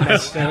take? That's not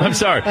necessary. I'm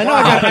sorry.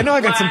 I know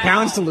I got some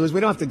pounds to lose. We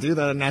don't have to do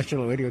that on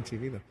national radio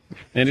TV, though.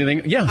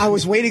 Anything? Yeah. I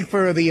was waiting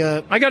for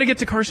the... I got to get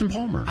to Carson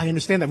Palmer. I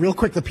understand that. Real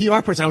quick, the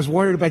PR person, I was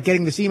worried about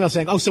getting this email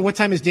saying, so what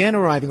time is Dan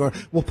arriving? Or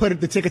we'll put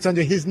the tickets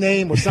under his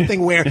name or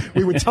something where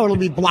we would totally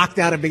be blocked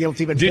out of being able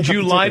to even... Did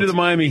you lie to the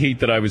Miami Heat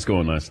that I was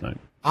going last night?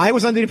 I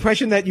was under the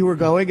impression that you were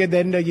going, and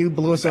then you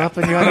blew us off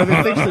and you had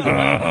other things to do.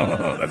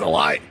 That's a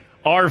lie.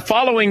 Our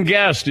following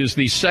guest is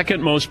the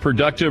second most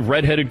productive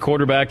redheaded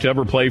quarterback to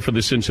ever play for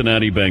the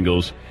Cincinnati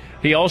Bengals.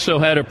 He also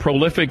had a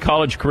prolific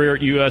college career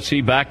at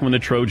USC back when the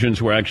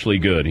Trojans were actually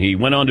good. He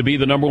went on to be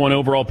the number 1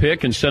 overall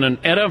pick and set an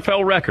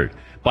NFL record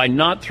by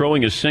not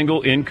throwing a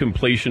single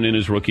incompletion in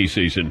his rookie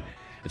season.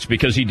 It's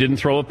because he didn't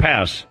throw a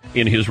pass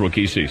in his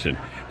rookie season.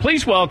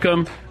 Please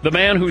welcome the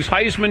man whose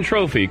Heisman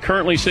Trophy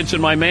currently sits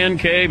in my man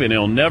cave and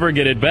he'll never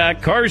get it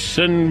back,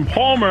 Carson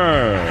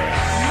Palmer.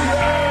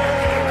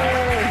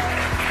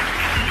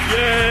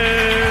 Yay!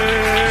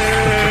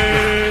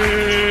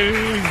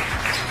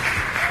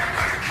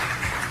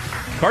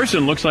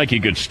 Carson looks like he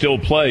could still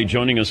play,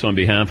 joining us on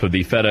behalf of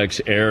the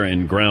FedEx Air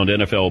and Ground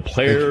NFL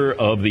Player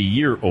of the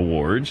Year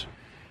Awards.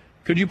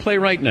 Could you play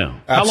right now?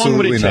 How long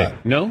would it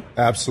take? No?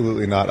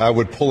 Absolutely not. I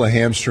would pull a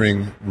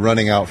hamstring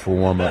running out for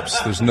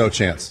warm-ups. There's no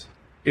chance.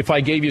 If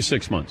I gave you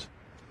 6 months?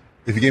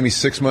 If you gave me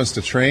 6 months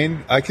to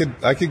train, I could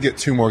get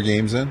 2 more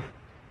games in.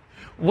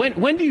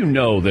 When do you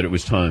know that it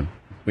was time?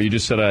 When you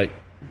just said,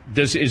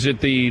 is it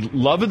the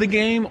love of the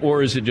game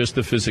or is it just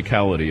the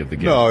physicality of the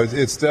game? No,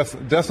 it's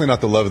definitely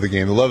not the love of the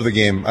game. The love of the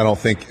game, I don't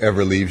think,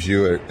 ever leaves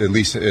you. At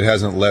least it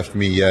hasn't left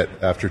me yet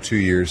after 2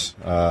 years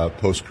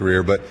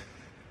post-career. But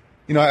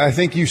I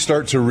think you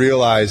start to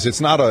realize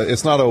it's not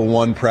a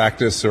one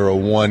practice or a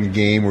one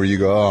game where you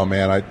go, oh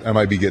man, I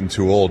might be getting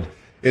too old.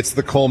 It's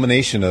the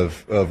culmination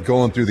of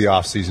going through the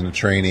off season of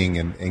training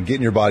and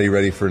getting your body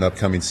ready for an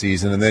upcoming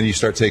season. And then you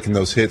start taking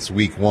those hits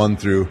week 1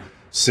 through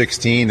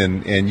 16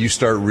 and you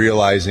start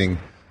realizing,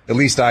 at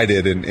least I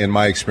did in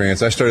my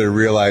experience, I started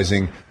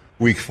realizing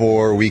week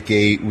 4, week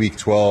 8, week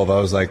 12, I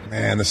was like,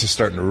 man, this is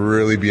starting to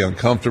really be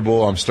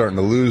uncomfortable. I'm starting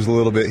to lose a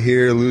little bit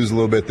here, lose a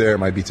little bit there. It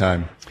might be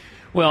time.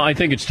 Well, I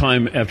think it's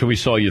time after we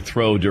saw you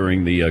throw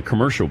during the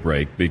commercial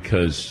break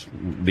because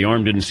the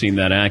arm didn't seem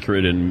that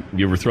accurate and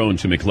you were throwing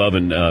to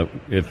McLovin.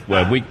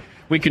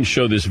 We can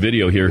show this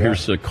video here. Yeah.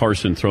 Here's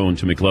Carson throwing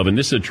to McLovin.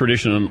 This is a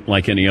tradition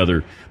unlike any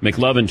other.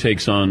 McLovin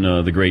takes on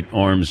the great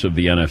arms of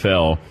the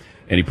NFL,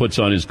 and he puts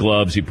on his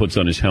gloves, he puts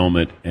on his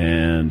helmet,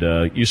 and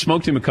you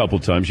smoked him a couple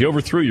times. You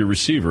overthrew your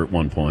receiver at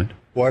one point.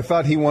 Well, I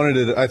thought he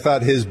wanted it. I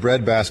thought his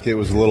breadbasket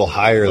was a little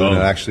higher than it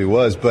actually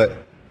was, but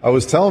I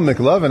was telling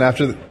McLovin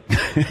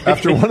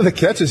after one of the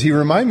catches, he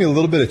reminded me a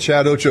little bit of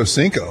Chad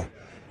Ochocinco.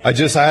 I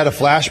had a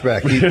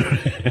flashback.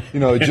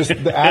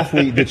 Just the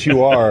athlete that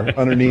you are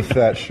underneath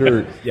that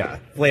shirt. Yeah,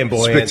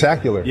 flamboyant.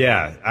 Spectacular.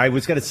 Yeah, I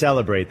was going to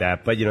celebrate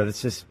that, but,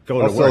 that's just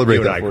going I'll to work. Celebrate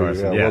you that and I, for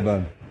Carson. you.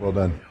 Yeah, Well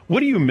done. What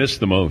do you miss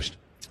the most?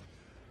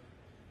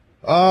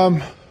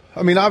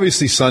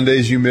 Obviously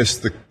Sundays, you miss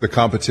the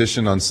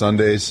competition on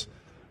Sundays.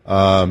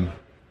 But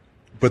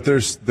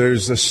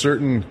there's a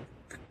certain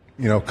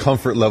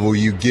comfort level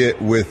you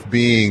get with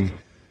being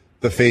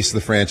the face of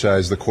the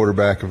franchise, the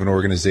quarterback of an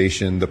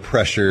organization, the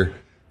pressure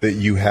that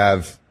you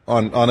have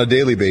on a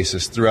daily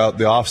basis throughout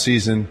the off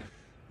season,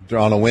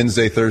 on a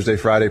Wednesday, Thursday,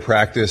 Friday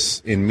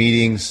practice, in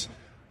meetings,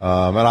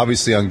 and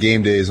obviously on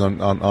game days on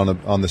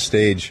the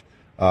stage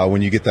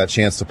when you get that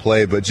chance to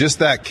play. But just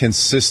that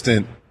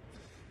consistent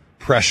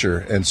pressure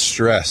and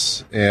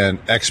stress and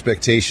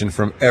expectation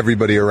from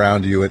everybody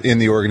around you in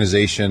the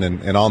organization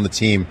and on the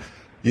team.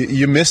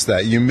 You miss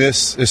that. You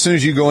miss as soon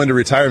as you go into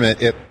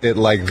retirement, it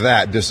like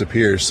that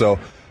disappears. So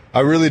I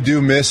really do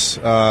miss,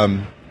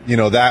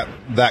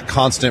 that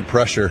constant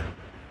pressure.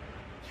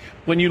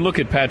 When you look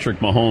at Patrick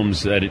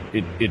Mahomes, that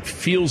it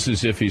feels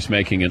as if he's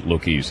making it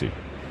look easy.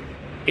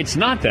 It's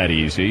not that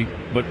easy,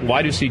 but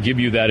why does he give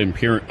you that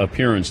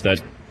appearance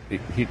that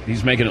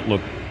he's making it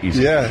look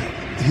easy? Yeah,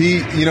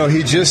 he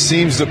just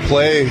seems to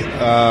play.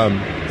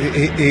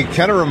 He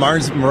kind of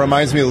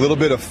reminds me a little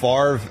bit of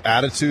Favre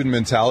attitude and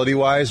mentality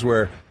wise,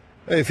 where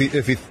if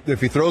he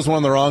throws one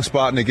in the wrong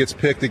spot and it gets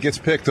picked.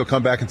 He'll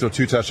come back and throw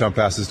 2 touchdown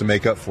passes to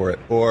make up for it,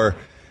 or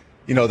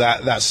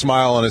that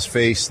smile on his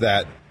face,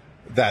 that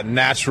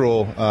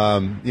natural,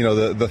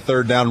 the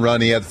third down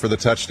run he had for the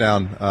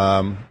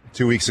touchdown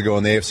 2 weeks ago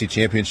in the AFC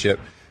Championship.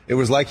 It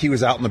was like he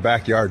was out in the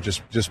backyard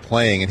just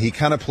playing, and he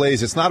kind of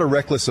plays. It's not a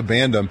reckless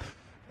abandon.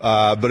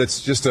 But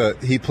it's just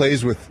he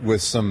plays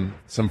with some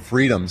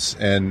freedoms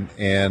and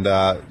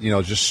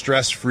just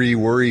stress-free,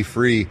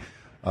 worry-free.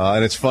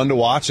 And it's fun to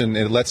watch, and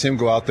it lets him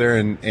go out there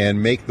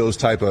and make those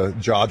type of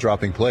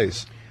jaw-dropping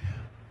plays.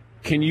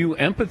 Can you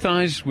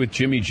empathize with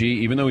Jimmy G?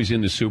 Even though he's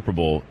in the Super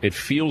Bowl, it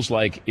feels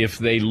like if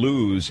they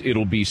lose,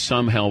 it'll be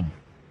somehow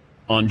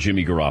on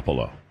Jimmy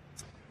Garoppolo.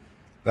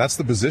 That's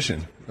the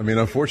position.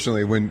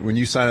 Unfortunately, when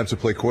you sign up to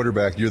play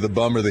quarterback, you're the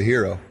bum or the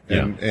hero.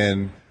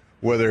 And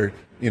whether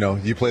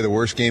you play the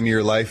worst game of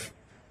your life,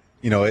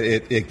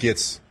 it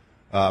gets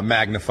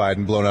magnified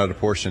and blown out of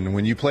proportion. And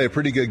when you play a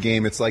pretty good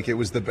game, it's like it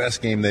was the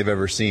best game they've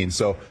ever seen.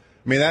 So,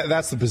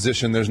 that's the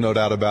position. There's no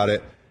doubt about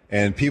it.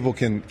 And people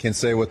can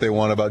say what they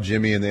want about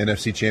Jimmy in the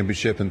NFC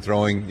Championship and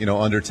throwing,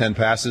 under 10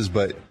 passes,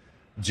 but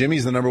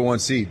Jimmy's the number 1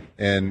 seed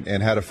and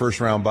had a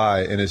first-round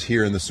bye and is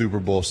here in the Super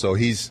Bowl. So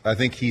I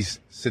think he's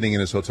sitting in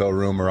his hotel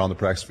room or on the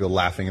practice field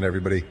laughing at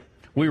everybody.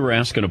 We were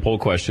asking a poll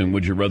question,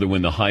 would you rather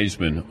win the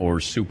Heisman or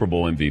Super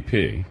Bowl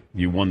MVP?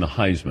 You won the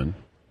Heisman.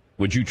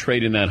 Would you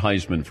trade in that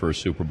Heisman for a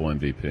Super Bowl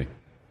MVP?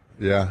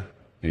 Yeah.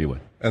 You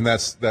would. And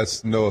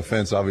that's no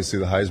offense, obviously,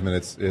 the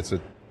Heisman. It's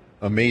an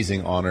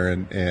amazing honor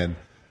and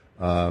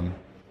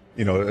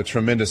a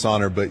tremendous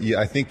honor. But yeah,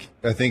 I think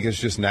it's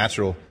just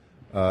natural.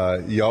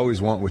 You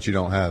always want what you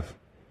don't have.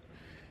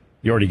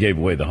 You already gave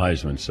away the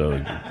Heisman, so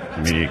you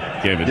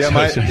gave it. Yeah, am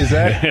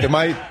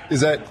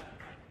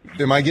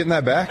I getting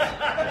that back?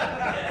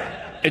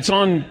 It's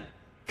on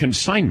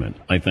consignment,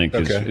 I think,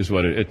 okay. is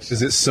what it's.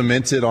 Is it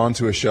cemented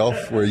onto a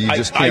shelf where you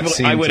just can't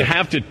see? I would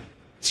have to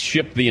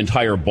ship the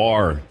entire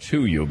bar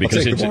to you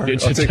because I'll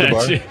take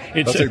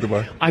the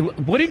bar.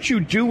 What did you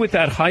do with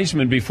that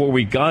Heisman before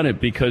we got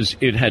it? Because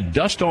it had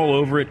dust all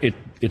over it.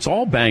 It's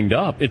all banged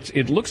up.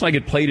 It looks like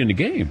it played in a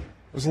game.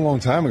 It was a long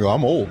time ago.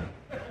 I'm old.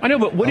 I know,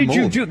 but what did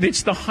you do?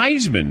 It's the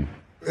Heisman.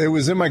 It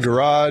was in my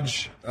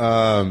garage,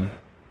 and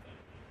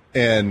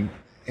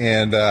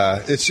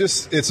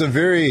it's a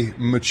very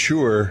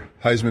mature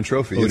Heisman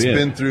Trophy. It's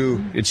been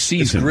through. It's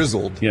seasoned. It's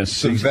grizzled.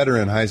 Yes, it's a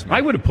veteran Heisman. I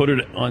would have put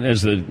it on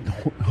as the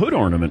hood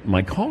ornament in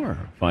my car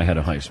if I had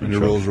a Heisman. Your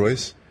Rolls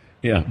Royce.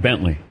 Yeah,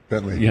 Bentley.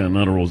 Yeah,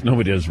 not a Rolls.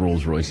 Nobody has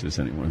Rolls Royces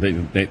anymore.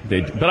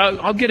 But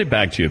I'll get it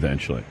back to you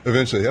eventually.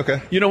 Eventually,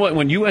 okay. You know what?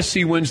 When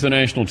USC wins the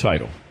national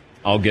title,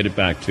 I'll get it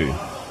back to you.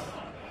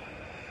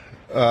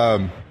 Are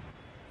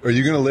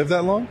you going to live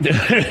that long?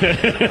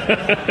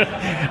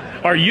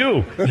 Are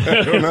you?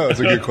 I don't know.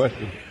 It's a good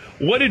question.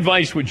 What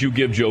advice would you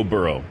give Joe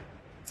Burrow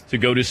to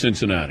go to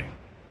Cincinnati?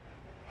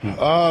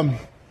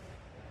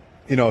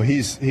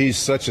 He's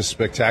such a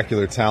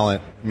spectacular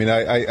talent. I mean,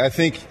 I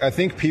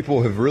think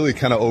people have really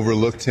kind of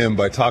overlooked him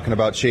by talking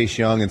about Chase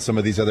Young and some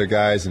of these other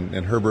guys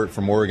and Herbert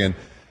from Oregon.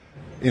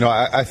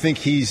 I think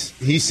he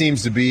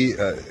seems to be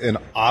an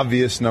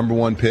obvious number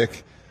one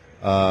pick.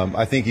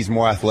 I think he's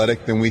more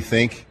athletic than we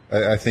think.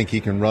 I think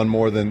he can run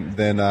more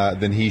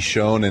than he's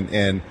shown.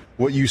 And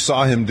what you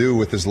saw him do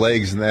with his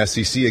legs in the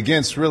SEC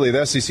against, really,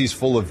 the SEC's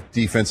full of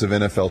defensive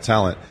NFL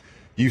talent.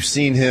 You've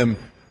seen him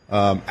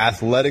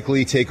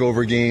athletically take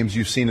over games.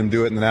 You've seen him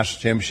do it in the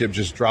national championship,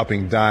 just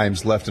dropping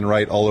dimes left and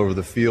right all over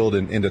the field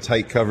and into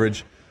tight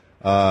coverage.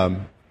 I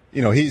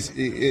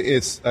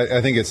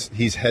think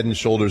he's head and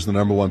shoulders the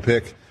number one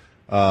pick.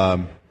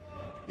 Going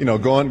to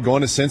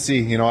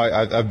Cincy,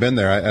 I've been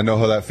there. I know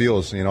how that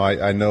feels.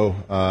 I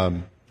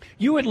know.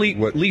 You at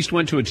least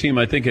went to a team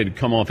I think had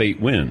come off 8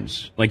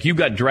 wins. Like you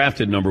got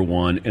drafted number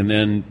 1, and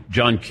then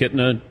John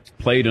Kitna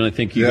played, and I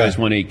think you guys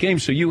won 8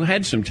 games. So you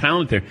had some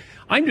talent there.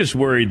 I'm just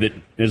worried that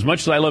as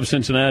much as I love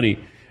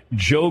Cincinnati,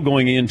 Joe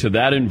going into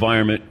that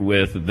environment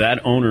with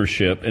that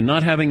ownership and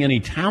not having any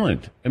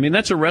talent. I mean,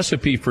 that's a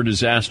recipe for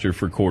disaster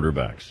for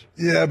quarterbacks.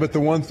 Yeah, but the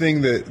one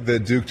thing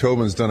that Duke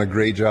Tobin's done a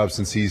great job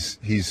since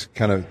he's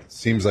kind of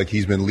seems like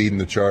he's been leading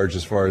the charge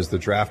as far as the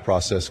draft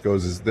process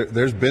goes is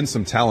there's been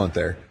some talent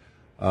there.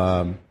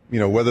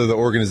 Whether the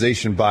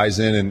organization buys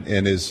in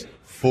and is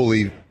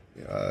fully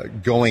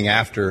going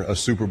after a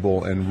Super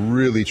Bowl and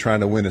really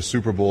trying to win a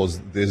Super Bowl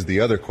is the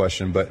other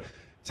question. But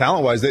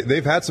talent-wise,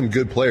 they've had some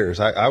good players.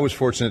 I was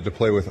fortunate to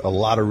play with a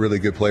lot of really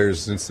good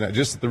players in Cincinnati.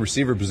 Just at the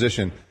receiver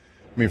position,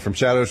 I mean, from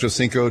Chad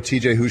Ochocinco,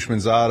 T.J.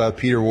 Houshmandzadeh,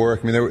 Peter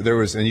Warrick. I mean, there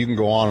was, and you can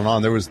go on and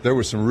on. There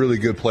was some really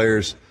good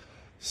players,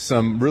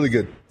 some really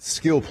good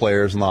skill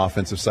players on the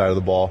offensive side of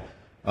the ball.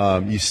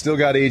 You still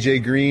got A.J.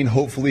 Green.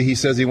 Hopefully he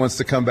says he wants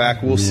to come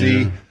back. We'll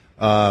see.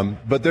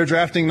 But they're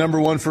drafting number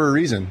 1 for a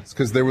reason. It's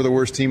because they were the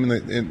worst team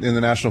in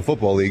the National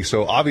Football League.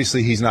 So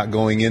obviously he's not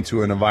going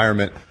into an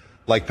environment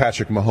like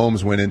Patrick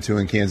Mahomes went into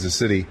in Kansas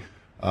City.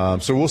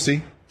 So we'll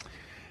see.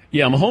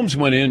 Yeah, Mahomes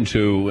went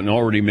into an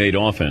already made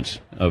offense,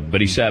 but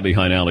he sat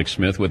behind Alex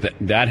Smith. With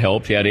that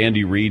helped. You had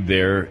Andy Reid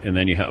there, and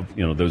then you have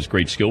those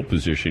great skill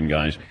position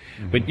guys.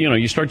 Mm-hmm. But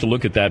you start to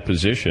look at that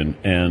position,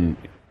 and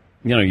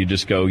you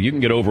just go, you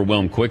can get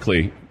overwhelmed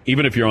quickly,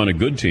 even if you're on a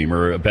good team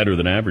or a better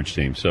than average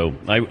team. So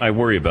I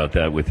worry about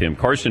that with him.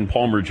 Carson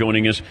Palmer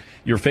joining us.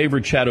 Your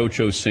favorite Chad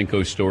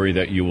Ochocinco story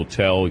that you will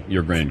tell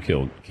your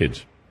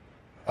grandkids?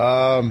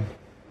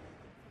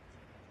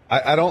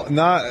 I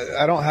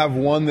don't have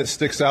one that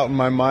sticks out in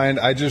my mind.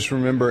 I just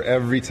remember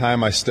every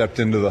time I stepped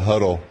into the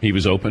huddle, he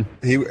was open.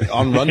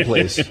 On run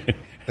plays.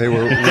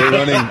 We're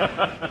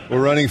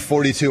running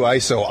 42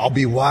 ISO. I'll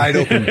be wide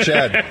open,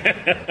 Chad.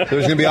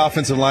 There's going to be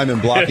offensive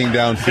linemen blocking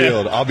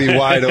downfield. I'll be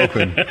wide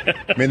open.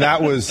 I mean,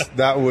 that was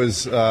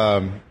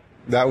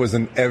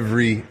an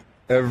every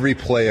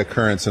play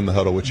occurrence in the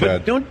huddle with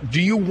Chad. But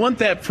do you want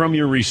that from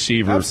your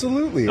receiver?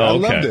 Absolutely. I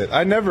loved it.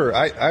 I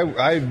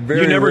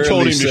very You never rarely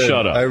told him said, to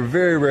shut up. I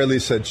very rarely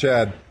said,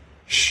 Chad,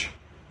 shh.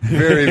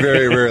 Very,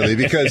 very rarely,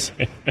 because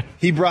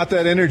he brought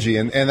that energy.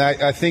 And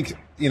I think,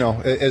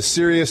 as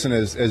serious and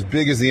as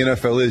big as the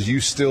NFL is, you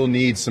still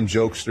need some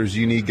jokesters.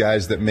 You need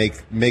guys that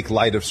make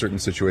light of certain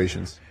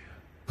situations.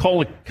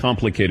 Call a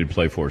complicated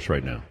play for us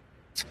right now.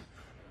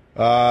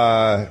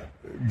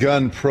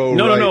 Gun pro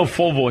No, right. No,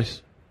 full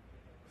voice.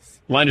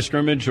 Line of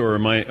scrimmage, or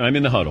I'm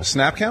in the huddle.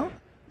 Snap count?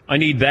 I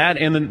need that,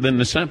 and then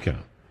the snap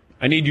count.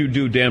 I need you to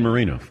do Dan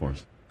Marino for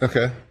us.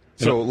 Okay.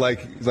 So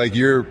like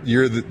you're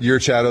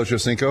Chad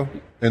Ochocinco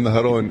in the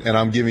huddle, and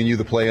I'm giving you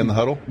the play in the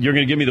huddle. You're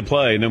going to give me the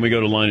play, and then we go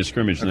to line of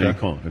scrimmage, and then you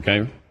call it.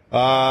 Okay.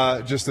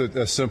 Just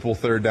a simple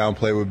third down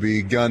play would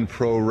be gun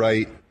pro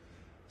right,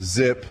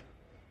 zip,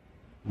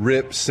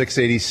 rip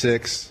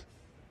 686,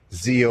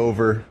 Z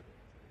over,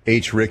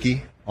 H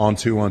Ricky on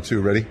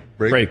 2-on-2. Ready?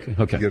 Break.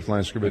 Okay. Get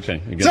line of scrimmage.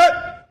 Okay.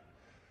 Set.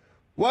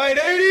 White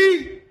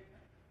 80.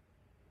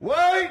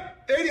 White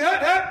 80.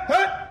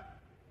 Hut.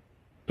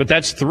 But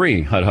that's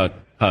 3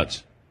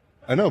 huts.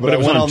 I know, but I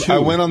went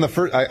on the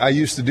first. I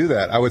used to do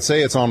that. I would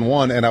say it's on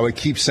 1, and I would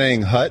keep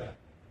saying hut,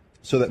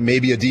 so that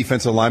maybe a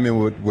defensive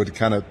lineman would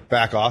kind of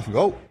back off and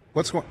go, oh,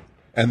 what's going,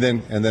 and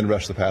then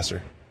rush the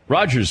passer.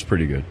 Rogers is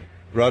pretty good.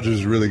 Rogers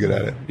is really good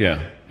at it.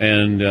 Yeah,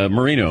 and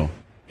Marino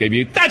gave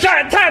you that's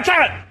it.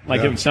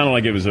 Like it sounded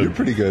like it was a. You're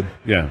pretty good.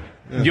 Yeah.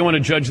 Do you want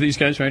to judge these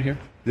guys right here,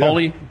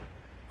 Paulie?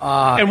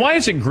 And why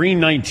is it green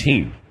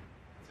 19?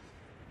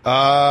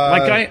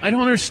 I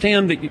don't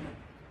understand that.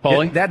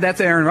 Paulie,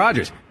 that's Aaron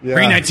Rodgers. Yeah.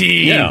 Green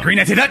 19. Yeah. Green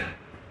 19.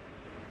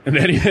 And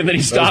then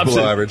he stops. That was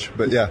below average,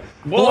 but yeah.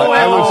 Whoa.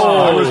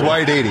 I was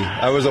white 80.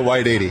 I was a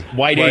white 80.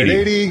 White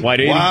 80. White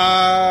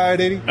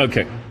 80.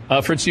 Okay.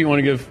 Fritzy, you want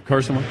to give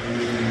Carson one?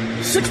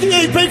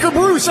 68 Baker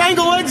Bruce,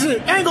 angle exit.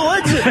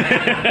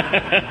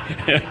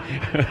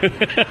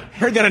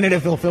 Heard that on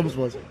NFL Films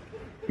was.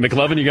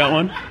 McLovin, you got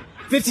one?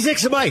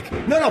 56 the mic.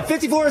 No,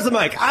 54 is the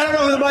mic. I don't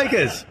know who the mic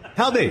is.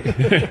 Help me.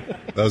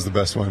 That was the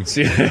best one. I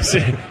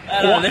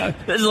don't know,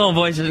 this little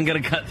voice isn't going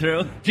to cut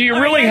through. Do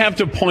you really have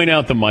to point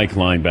out the Mike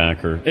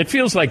linebacker? It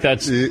feels like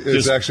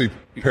it's actually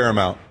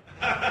paramount.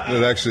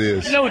 It actually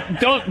is.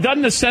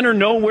 Doesn't the center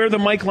know where the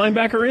Mike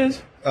linebacker is?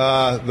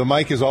 The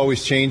mic is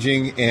always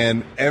changing,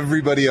 and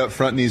everybody up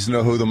front needs to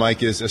know who the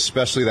mic is,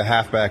 especially the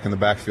halfback in the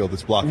backfield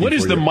that's blocking. What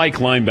does the Mike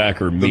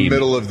linebacker mean? The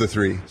middle of the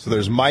 3. So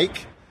there's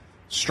Mike,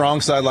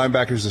 strong side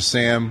linebackers the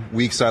Sam,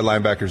 weak side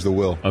linebackers the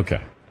Will.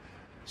 Okay.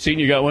 Seton,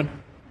 you got one?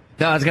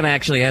 No, I was going to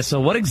actually ask, so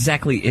what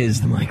exactly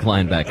is the Mike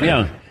linebacker?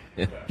 Yeah.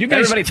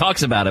 Everybody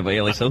talks about it, but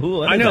you're like, so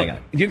who? I know.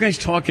 You guys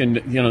talking,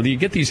 you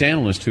get these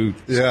analysts who...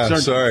 Yeah,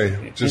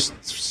 just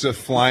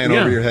flying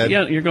over your head.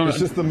 Yeah, you're going... It's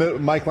just the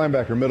Mike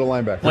linebacker, middle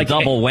linebacker. Like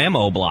double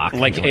whammo block.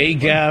 Like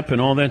A-gap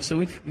and all that.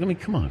 So,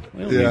 come on.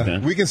 We don't need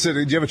that. We can sit... Do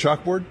you have a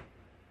chalkboard?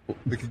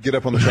 We could get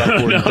up on the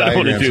chalkboard no, and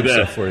diagram some that.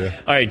 stuff for you.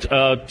 All right,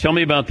 tell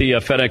me about the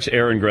FedEx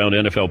Air and Ground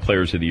NFL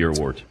Players of the Year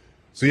Awards.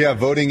 So,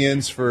 voting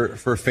ends for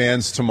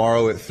fans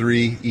tomorrow at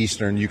 3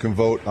 Eastern. You can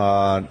vote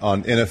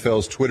on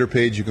NFL's Twitter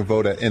page. You can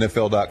vote at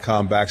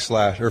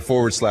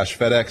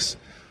NFL.com//FedEx.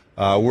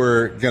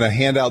 We're going to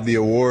hand out the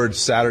awards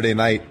Saturday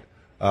night,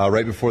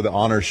 right before the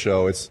honors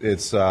show. It's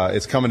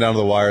coming down to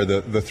the wire.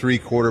 The 3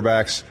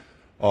 quarterbacks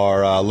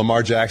are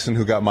Lamar Jackson,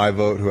 who got my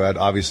vote, who had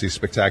obviously a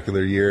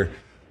spectacular year,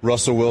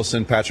 Russell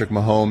Wilson, Patrick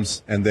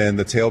Mahomes, and then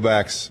the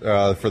tailbacks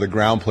for the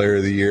ground player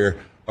of the year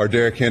are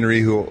Derrick Henry,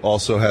 who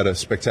also had a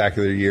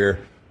spectacular year,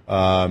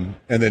 and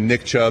then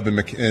Nick Chubb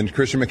and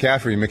Christian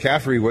McCaffrey.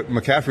 What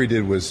McCaffrey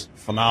did was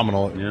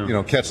phenomenal.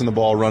 Yeah. Catching the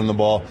ball, running the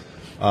ball.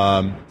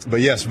 But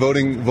yes,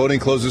 voting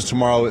closes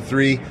tomorrow at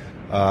 3,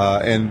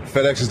 and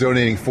FedEx is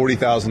donating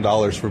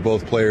 $40,000 for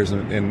both players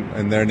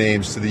and their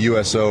names to the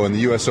USO. And the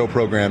USO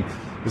program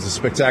is a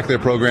spectacular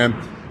program.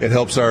 It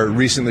helps our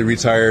recently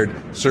retired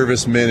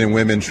servicemen and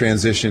women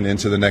transition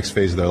into the next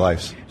phase of their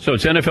lives. So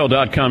it's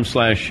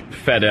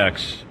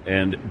NFL.com/FedEx.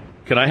 And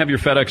can I have your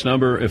FedEx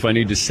number if I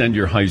need to send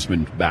your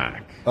Heisman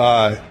back?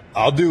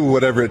 I'll do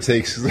whatever it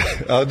takes.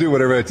 I'll do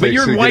whatever it takes. But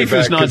your wife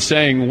is not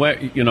saying,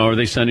 are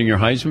they sending your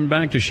Heisman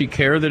back? Does she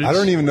care that it's... I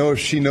don't even know if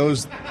she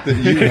knows that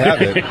you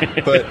have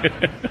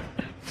it.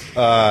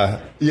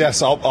 But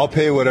yes, I'll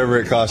pay whatever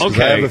it costs.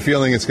 Okay. I have a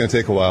feeling it's going to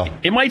take a while.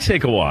 It might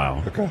take a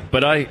while. Okay.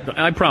 But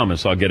I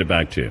promise I'll get it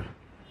back to you.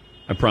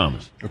 I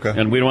promise. Okay.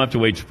 And we don't have to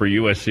wait for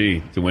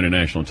USC to win a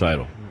national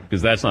title,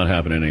 because that's not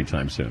happening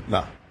anytime soon.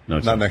 No,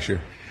 not next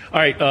year. All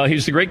right,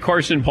 he's the great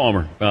Carson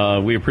Palmer.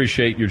 We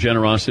appreciate your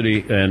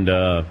generosity,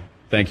 and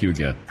thank you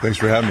again. Thanks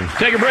for having me.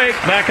 Take a break.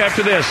 Back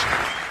after this.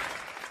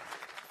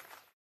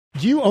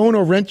 Do you own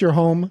or rent your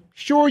home?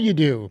 Sure you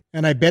do,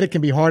 and I bet it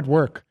can be hard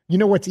work. You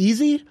know what's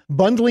easy?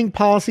 Bundling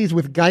policies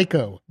with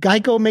Geico.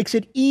 Geico makes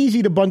it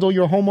easy to bundle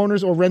your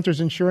homeowner's or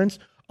renter's insurance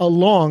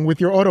along with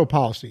your auto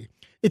policy.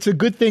 It's a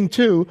good thing,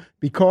 too,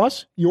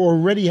 because you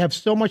already have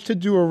so much to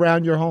do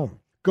around your home.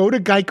 Go to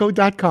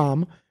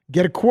geico.com,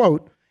 get a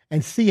quote,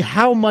 and see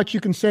how much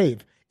you can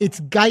save. It's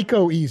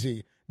Geico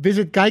easy.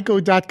 Visit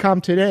geico.com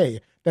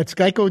today. That's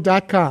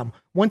geico.com.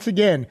 Once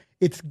again,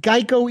 it's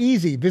Geico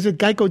easy. Visit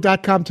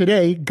geico.com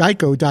today,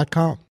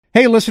 geico.com.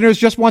 Hey, listeners,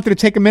 just wanted to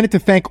take a minute to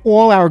thank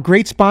all our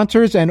great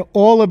sponsors and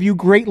all of you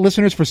great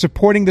listeners for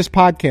supporting this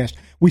podcast.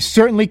 We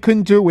certainly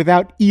couldn't do it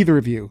without either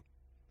of you.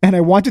 And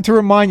I wanted to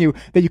remind you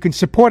that you can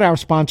support our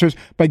sponsors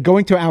by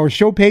going to our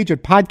show page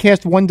at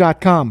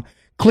podcast1.com.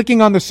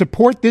 Clicking on the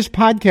Support This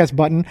Podcast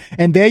button,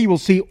 and there you will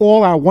see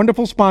all our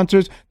wonderful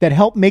sponsors that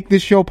help make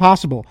this show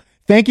possible.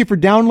 Thank you for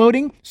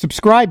downloading,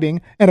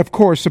 subscribing, and of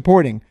course,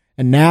 supporting.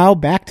 And now,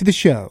 back to the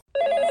show.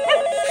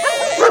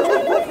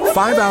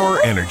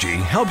 5-Hour Energy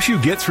helps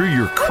you get through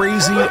your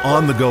crazy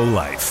on-the-go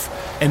life.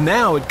 And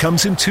now it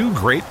comes in 2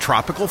 great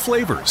tropical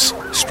flavors,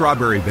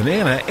 Strawberry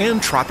Banana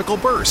and Tropical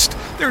Burst.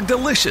 They're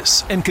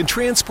delicious and can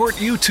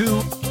transport you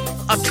to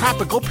a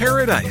tropical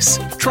paradise.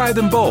 Try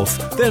them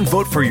both, then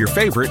vote for your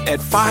favorite at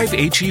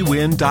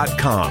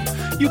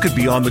 5hewin.com. You could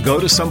be on the go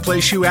to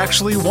someplace you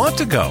actually want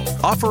to go.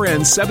 Offer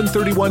ends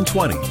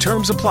 7/31/20.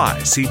 Terms apply.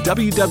 See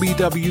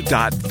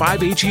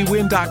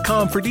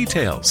www.5hewin.com for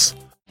details.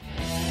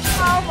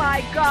 Oh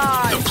my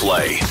God! The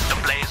play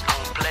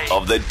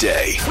of the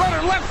day.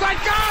 Runner left side,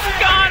 got it!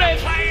 Got it!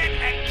 Play it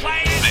and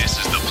play it. This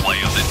is the play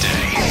of the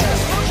day.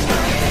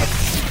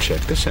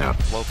 Check this out.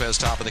 Lopez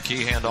top of the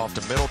key, handoff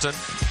to Middleton.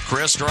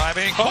 Chris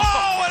driving.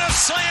 Oh, and a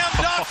slam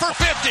dunk for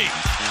 50.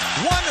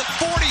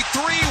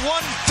 143,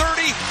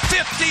 130,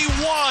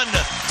 51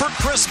 for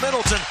Chris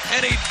Middleton,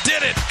 and he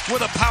did it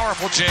with a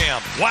powerful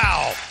jam.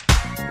 Wow.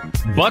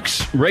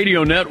 Bucks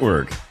Radio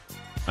Network.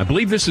 I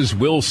believe this is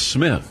Will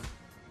Smith.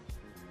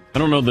 I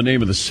don't know the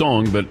name of the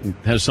song, but it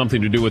has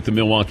something to do with the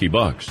Milwaukee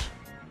Bucks.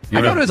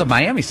 I thought it was a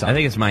Miami song. I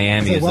think it's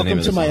Miami. Is the name Welcome of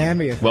to the song.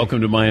 Miami.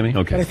 Welcome to Miami?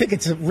 Okay. But I think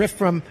it's a riff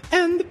from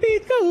 "And the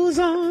Beat Goes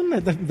On."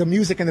 The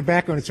music in the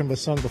background is from a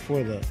song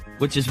before that.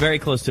 Which is very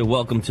close to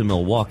Welcome to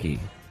Milwaukee.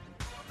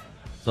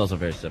 It's also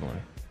very similar.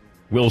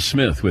 Will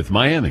Smith with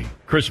Miami.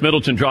 Chris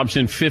Middleton drops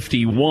in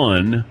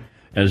 51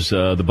 as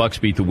the Bucks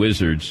beat the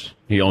Wizards.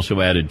 He also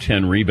added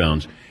 10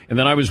 rebounds. And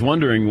then I was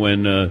wondering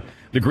when the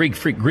Greek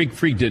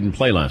Freak didn't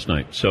play last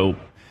night. So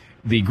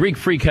the Greek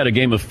Freak had a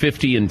game of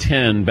 50 and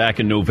 10 back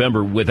in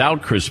November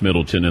without Chris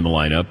Middleton in the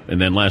lineup. And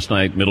then last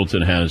night,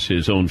 Middleton has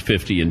his own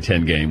 50 and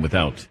 10 game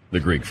without the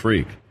Greek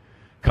Freak.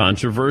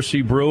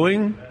 Controversy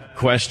brewing?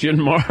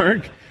 Question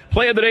mark.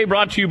 Play of the day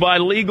brought to you by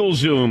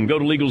LegalZoom. Go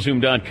to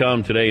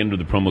LegalZoom.com today. Enter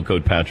the promo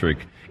code Patrick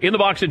in the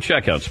box at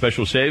checkout.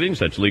 Special savings.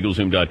 That's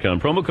LegalZoom.com.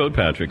 Promo code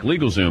Patrick.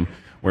 LegalZoom,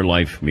 where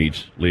life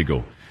meets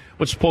legal.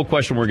 What's the poll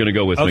question we're going to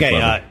go with?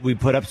 Okay, we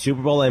put up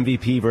Super Bowl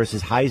MVP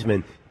versus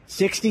Heisman.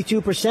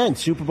 62%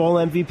 Super Bowl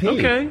MVP.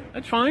 Okay,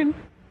 that's fine.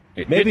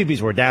 Maybe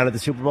because we're down at the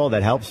Super Bowl,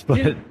 that helps.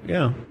 But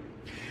yeah.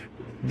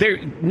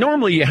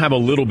 Normally you have a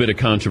little bit of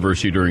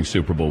controversy during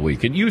Super Bowl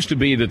week. It used to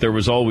be that there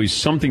was always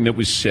something that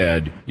was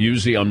said,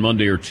 usually on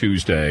Monday or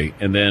Tuesday,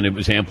 and then it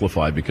was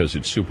amplified because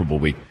it's Super Bowl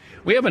week.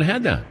 We haven't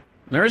had that.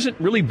 There hasn't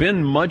really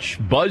been much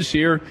buzz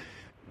here.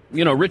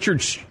 You know,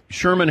 Richard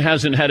Sherman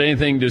hasn't had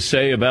anything to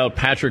say about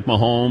Patrick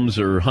Mahomes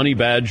or Honey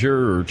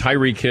Badger or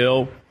Tyreek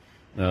Hill.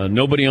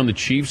 Nobody on the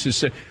Chiefs has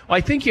said.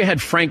 I think you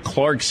had Frank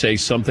Clark say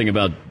something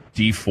about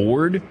D.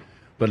 Ford,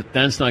 but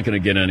that's not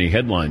going to get any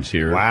headlines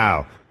here.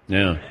 Wow.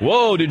 Yeah.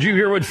 Whoa, did you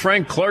hear what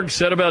Frank Clark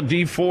said about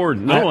D. Ford?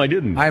 No, I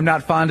didn't. I am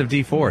not fond of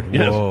D. Ford.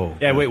 Yes. Whoa.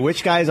 Yeah, wait,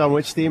 which guy's on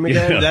which team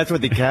again? Yeah. That's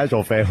what the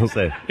casual fan will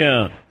say.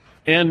 Yeah.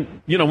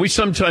 And, you know, we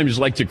sometimes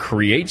like to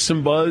create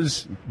some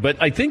buzz, but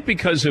I think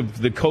because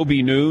of the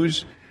Kobe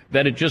news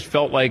that it just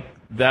felt like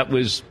that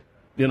was,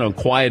 you know,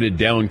 quieted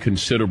down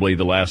considerably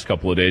the last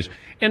couple of days.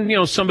 And, you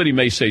know, somebody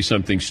may say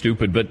something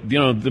stupid, but, you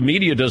know, the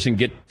media doesn't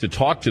get to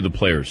talk to the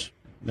players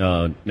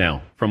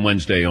now from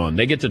Wednesday on.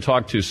 They get to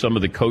talk to some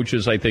of the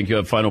coaches. I think you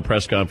have final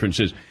press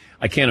conferences.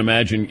 I can't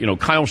imagine, you know,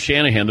 Kyle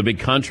Shanahan, the big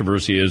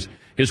controversy is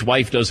his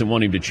wife doesn't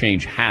want him to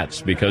change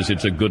hats because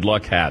it's a good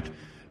luck hat.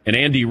 And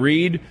Andy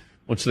Reid,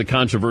 what's the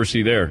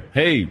controversy there?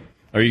 Hey,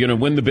 are you going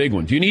to win the big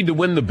one? Do you need to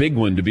win the big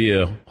one to be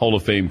a Hall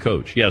of Fame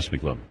coach? Yes,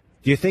 McClellan.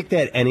 Do you think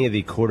that any of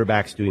the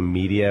quarterbacks doing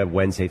media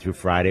Wednesday through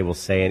Friday will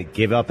say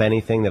give up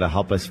anything that'll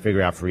help us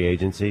figure out free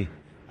agency?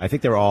 I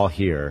think they're all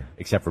here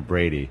except for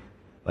Brady.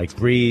 Like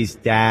Breeze,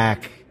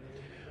 Dak.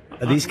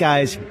 Are these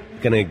guys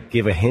going to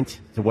give a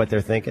hint to what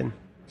they're thinking?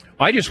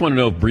 I just want to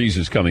know if Breeze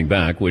is coming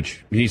back,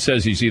 which he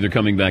says he's either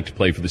coming back to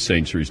play for the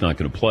Saints or he's not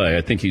going to play.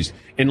 I think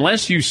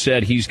unless you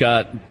said he's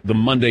got the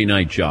Monday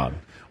night job,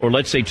 or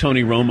let's say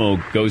Tony Romo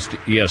goes to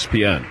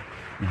ESPN,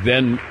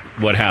 then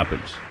what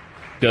happens?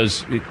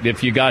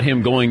 If you got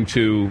him going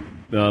to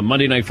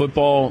Monday Night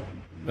Football,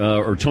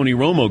 or Tony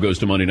Romo goes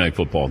to Monday Night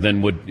Football,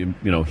 then would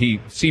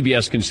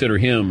CBS consider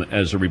him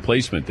as a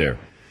replacement there?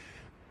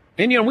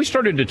 And, you know, we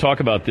started to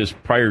talk about this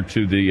prior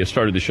to the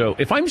start of the show.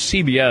 If I'm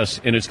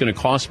CBS and it's going to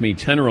cost me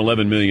 $10 or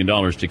 $11 million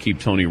to keep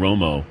Tony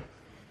Romo,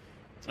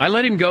 I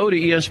let him go to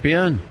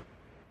ESPN.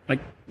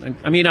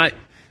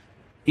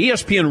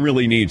 ESPN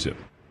really needs him.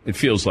 It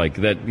feels like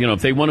that, you know,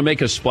 if they want to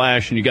make a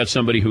splash and you got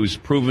somebody who's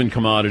proven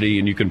commodity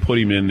and you can put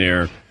him in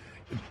there,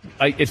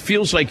 it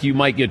feels like you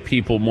might get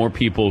more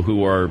people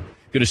who are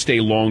going to stay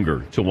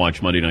longer to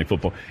watch Monday Night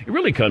Football. It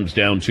really comes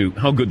down to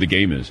how good the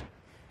game is.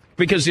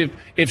 Because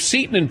if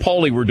Seton and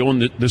Paulie were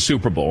doing the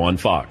Super Bowl on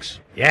Fox,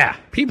 yeah,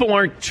 people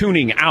aren't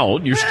tuning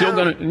out. You're still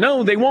going to...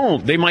 No, they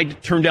won't. They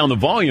might turn down the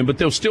volume, but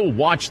they'll still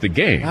watch the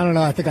game. I don't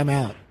know. I think I'm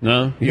out.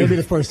 No? Maybe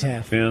the first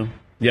half. Yeah.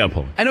 Yeah,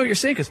 Paul. I know what you're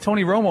saying, because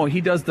Tony Romo, he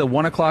does the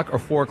 1 o'clock or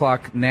 4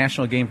 o'clock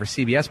national game for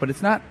CBS, but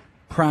it's not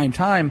prime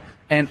time.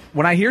 And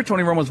when I hear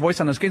Tony Romo's voice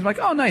on those games, I'm like,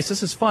 oh, nice,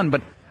 this is fun,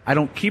 but I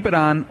don't keep it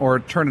on or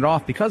turn it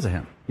off because of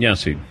him. Yeah,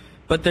 see.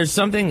 But there's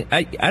something,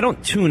 I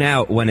don't tune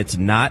out when it's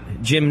not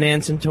Jim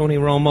Nantz and Tony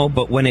Romo,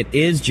 but when it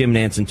is Jim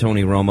Nantz and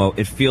Tony Romo,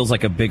 it feels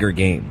like a bigger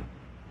game.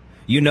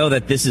 You know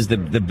that this is the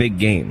big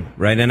game,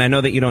 right? And I know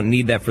that you don't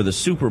need that for the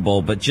Super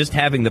Bowl, but just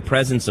having the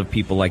presence of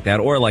people like that,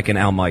 or like an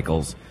Al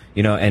Michaels,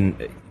 you know,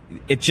 and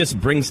it just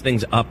brings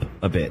things up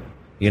a bit,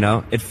 you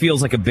know? It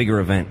feels like a bigger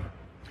event.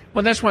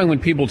 Well, that's why when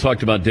people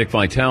talked about Dick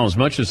Vitale, as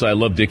much as I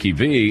love Dickie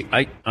V,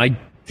 I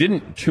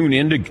didn't tune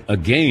into a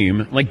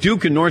game. Like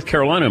Duke and North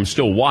Carolina, I'm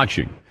still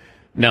watching.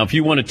 Now, if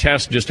you want to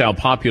test just how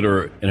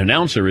popular an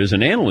announcer is,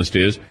 an analyst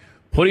is,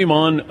 put him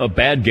on a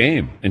bad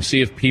game and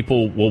see if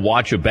people will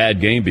watch a bad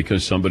game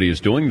because somebody is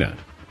doing that.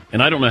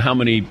 And I don't know how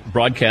many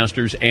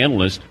broadcasters,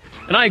 analysts,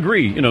 and I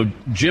agree, you know,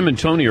 Jim and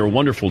Tony are a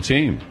wonderful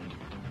team.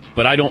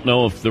 But I don't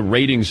know if the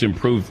ratings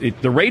improve.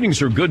 The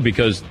ratings are good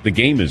because the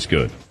game is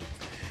good.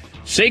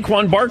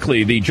 Saquon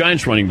Barkley, the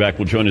Giants running back,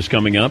 will join us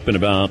coming up in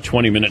about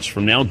 20 minutes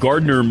from now.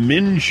 Gardner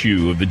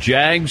Minshew of the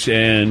Jags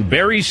and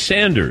Barry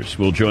Sanders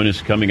will join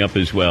us coming up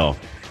as well.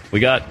 We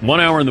got 1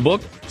 hour in the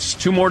book. It's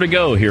 2 more to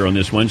go here on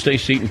this Wednesday.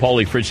 Seton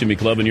Pauly, Fritzy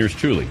McLovin, yours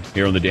truly,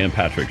 here on the Dan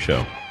Patrick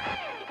Show.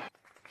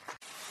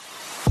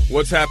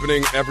 What's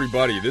happening,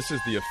 everybody? This is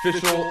the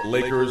official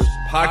Lakers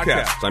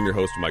podcast. I'm your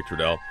host, Mike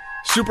Trudell.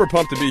 Super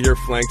pumped to be here,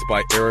 flanked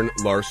by Aaron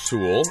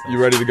Larsoul. You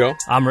ready to go?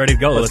 I'm ready to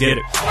go. Let's get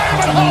it.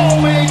 I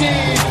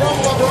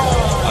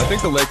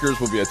think the Lakers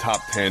will be a top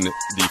 10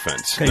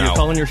 defense. Okay, you're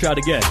calling your shot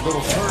again.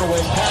 Little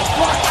turnaround pass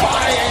blocked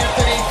by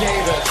Anthony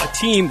Davis. A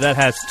team that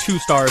has 2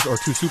 stars, or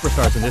 2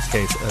 superstars in this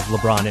case, as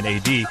LeBron and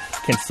AD,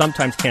 can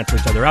sometimes cancel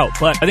each other out.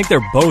 But I think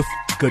they're both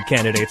good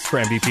candidates for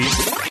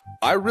MVP.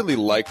 I really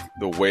like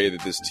the way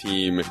that this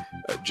team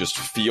just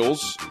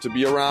feels to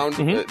be around.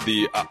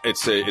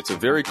 It's a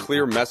very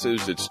clear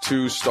message. It's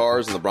 2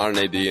 stars in LeBron and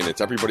AD, and it's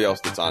everybody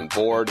else that's on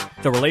board.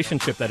 The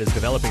relationship that is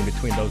developing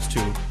between those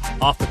two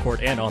off the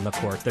court and on the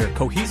court, their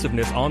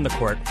cohesiveness on the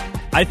court,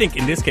 I think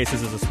in this case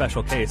this is a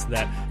special case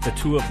that the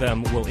 2 of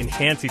them will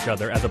enhance each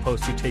other as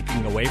opposed to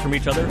taking away from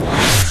each other.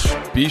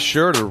 Be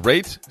sure to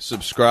rate,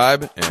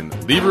 subscribe,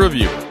 and leave a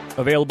review.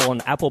 Available on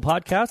Apple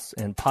Podcasts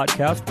and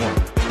Podcast One.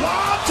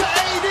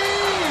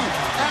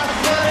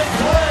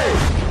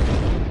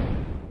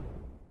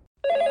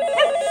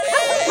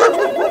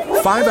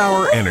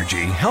 5-Hour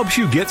Energy helps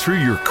you get through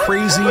your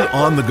crazy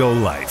on-the-go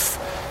life.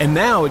 And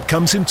now it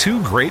comes in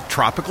 2 great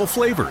tropical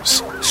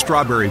flavors,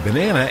 Strawberry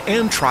Banana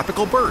and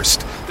Tropical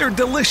Burst. They're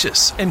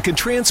delicious and can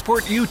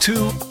transport you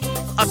to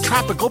a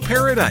tropical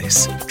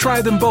paradise.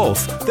 Try them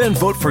both, then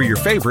vote for your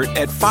favorite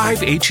at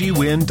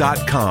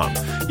 5hewin.com.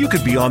 You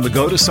could be on the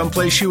go to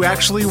someplace you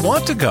actually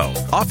want to go.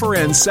 Offer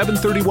ends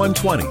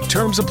 7/31/20.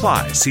 Terms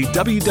apply. See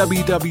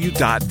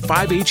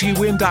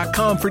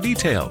www.5hewin.com for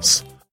details.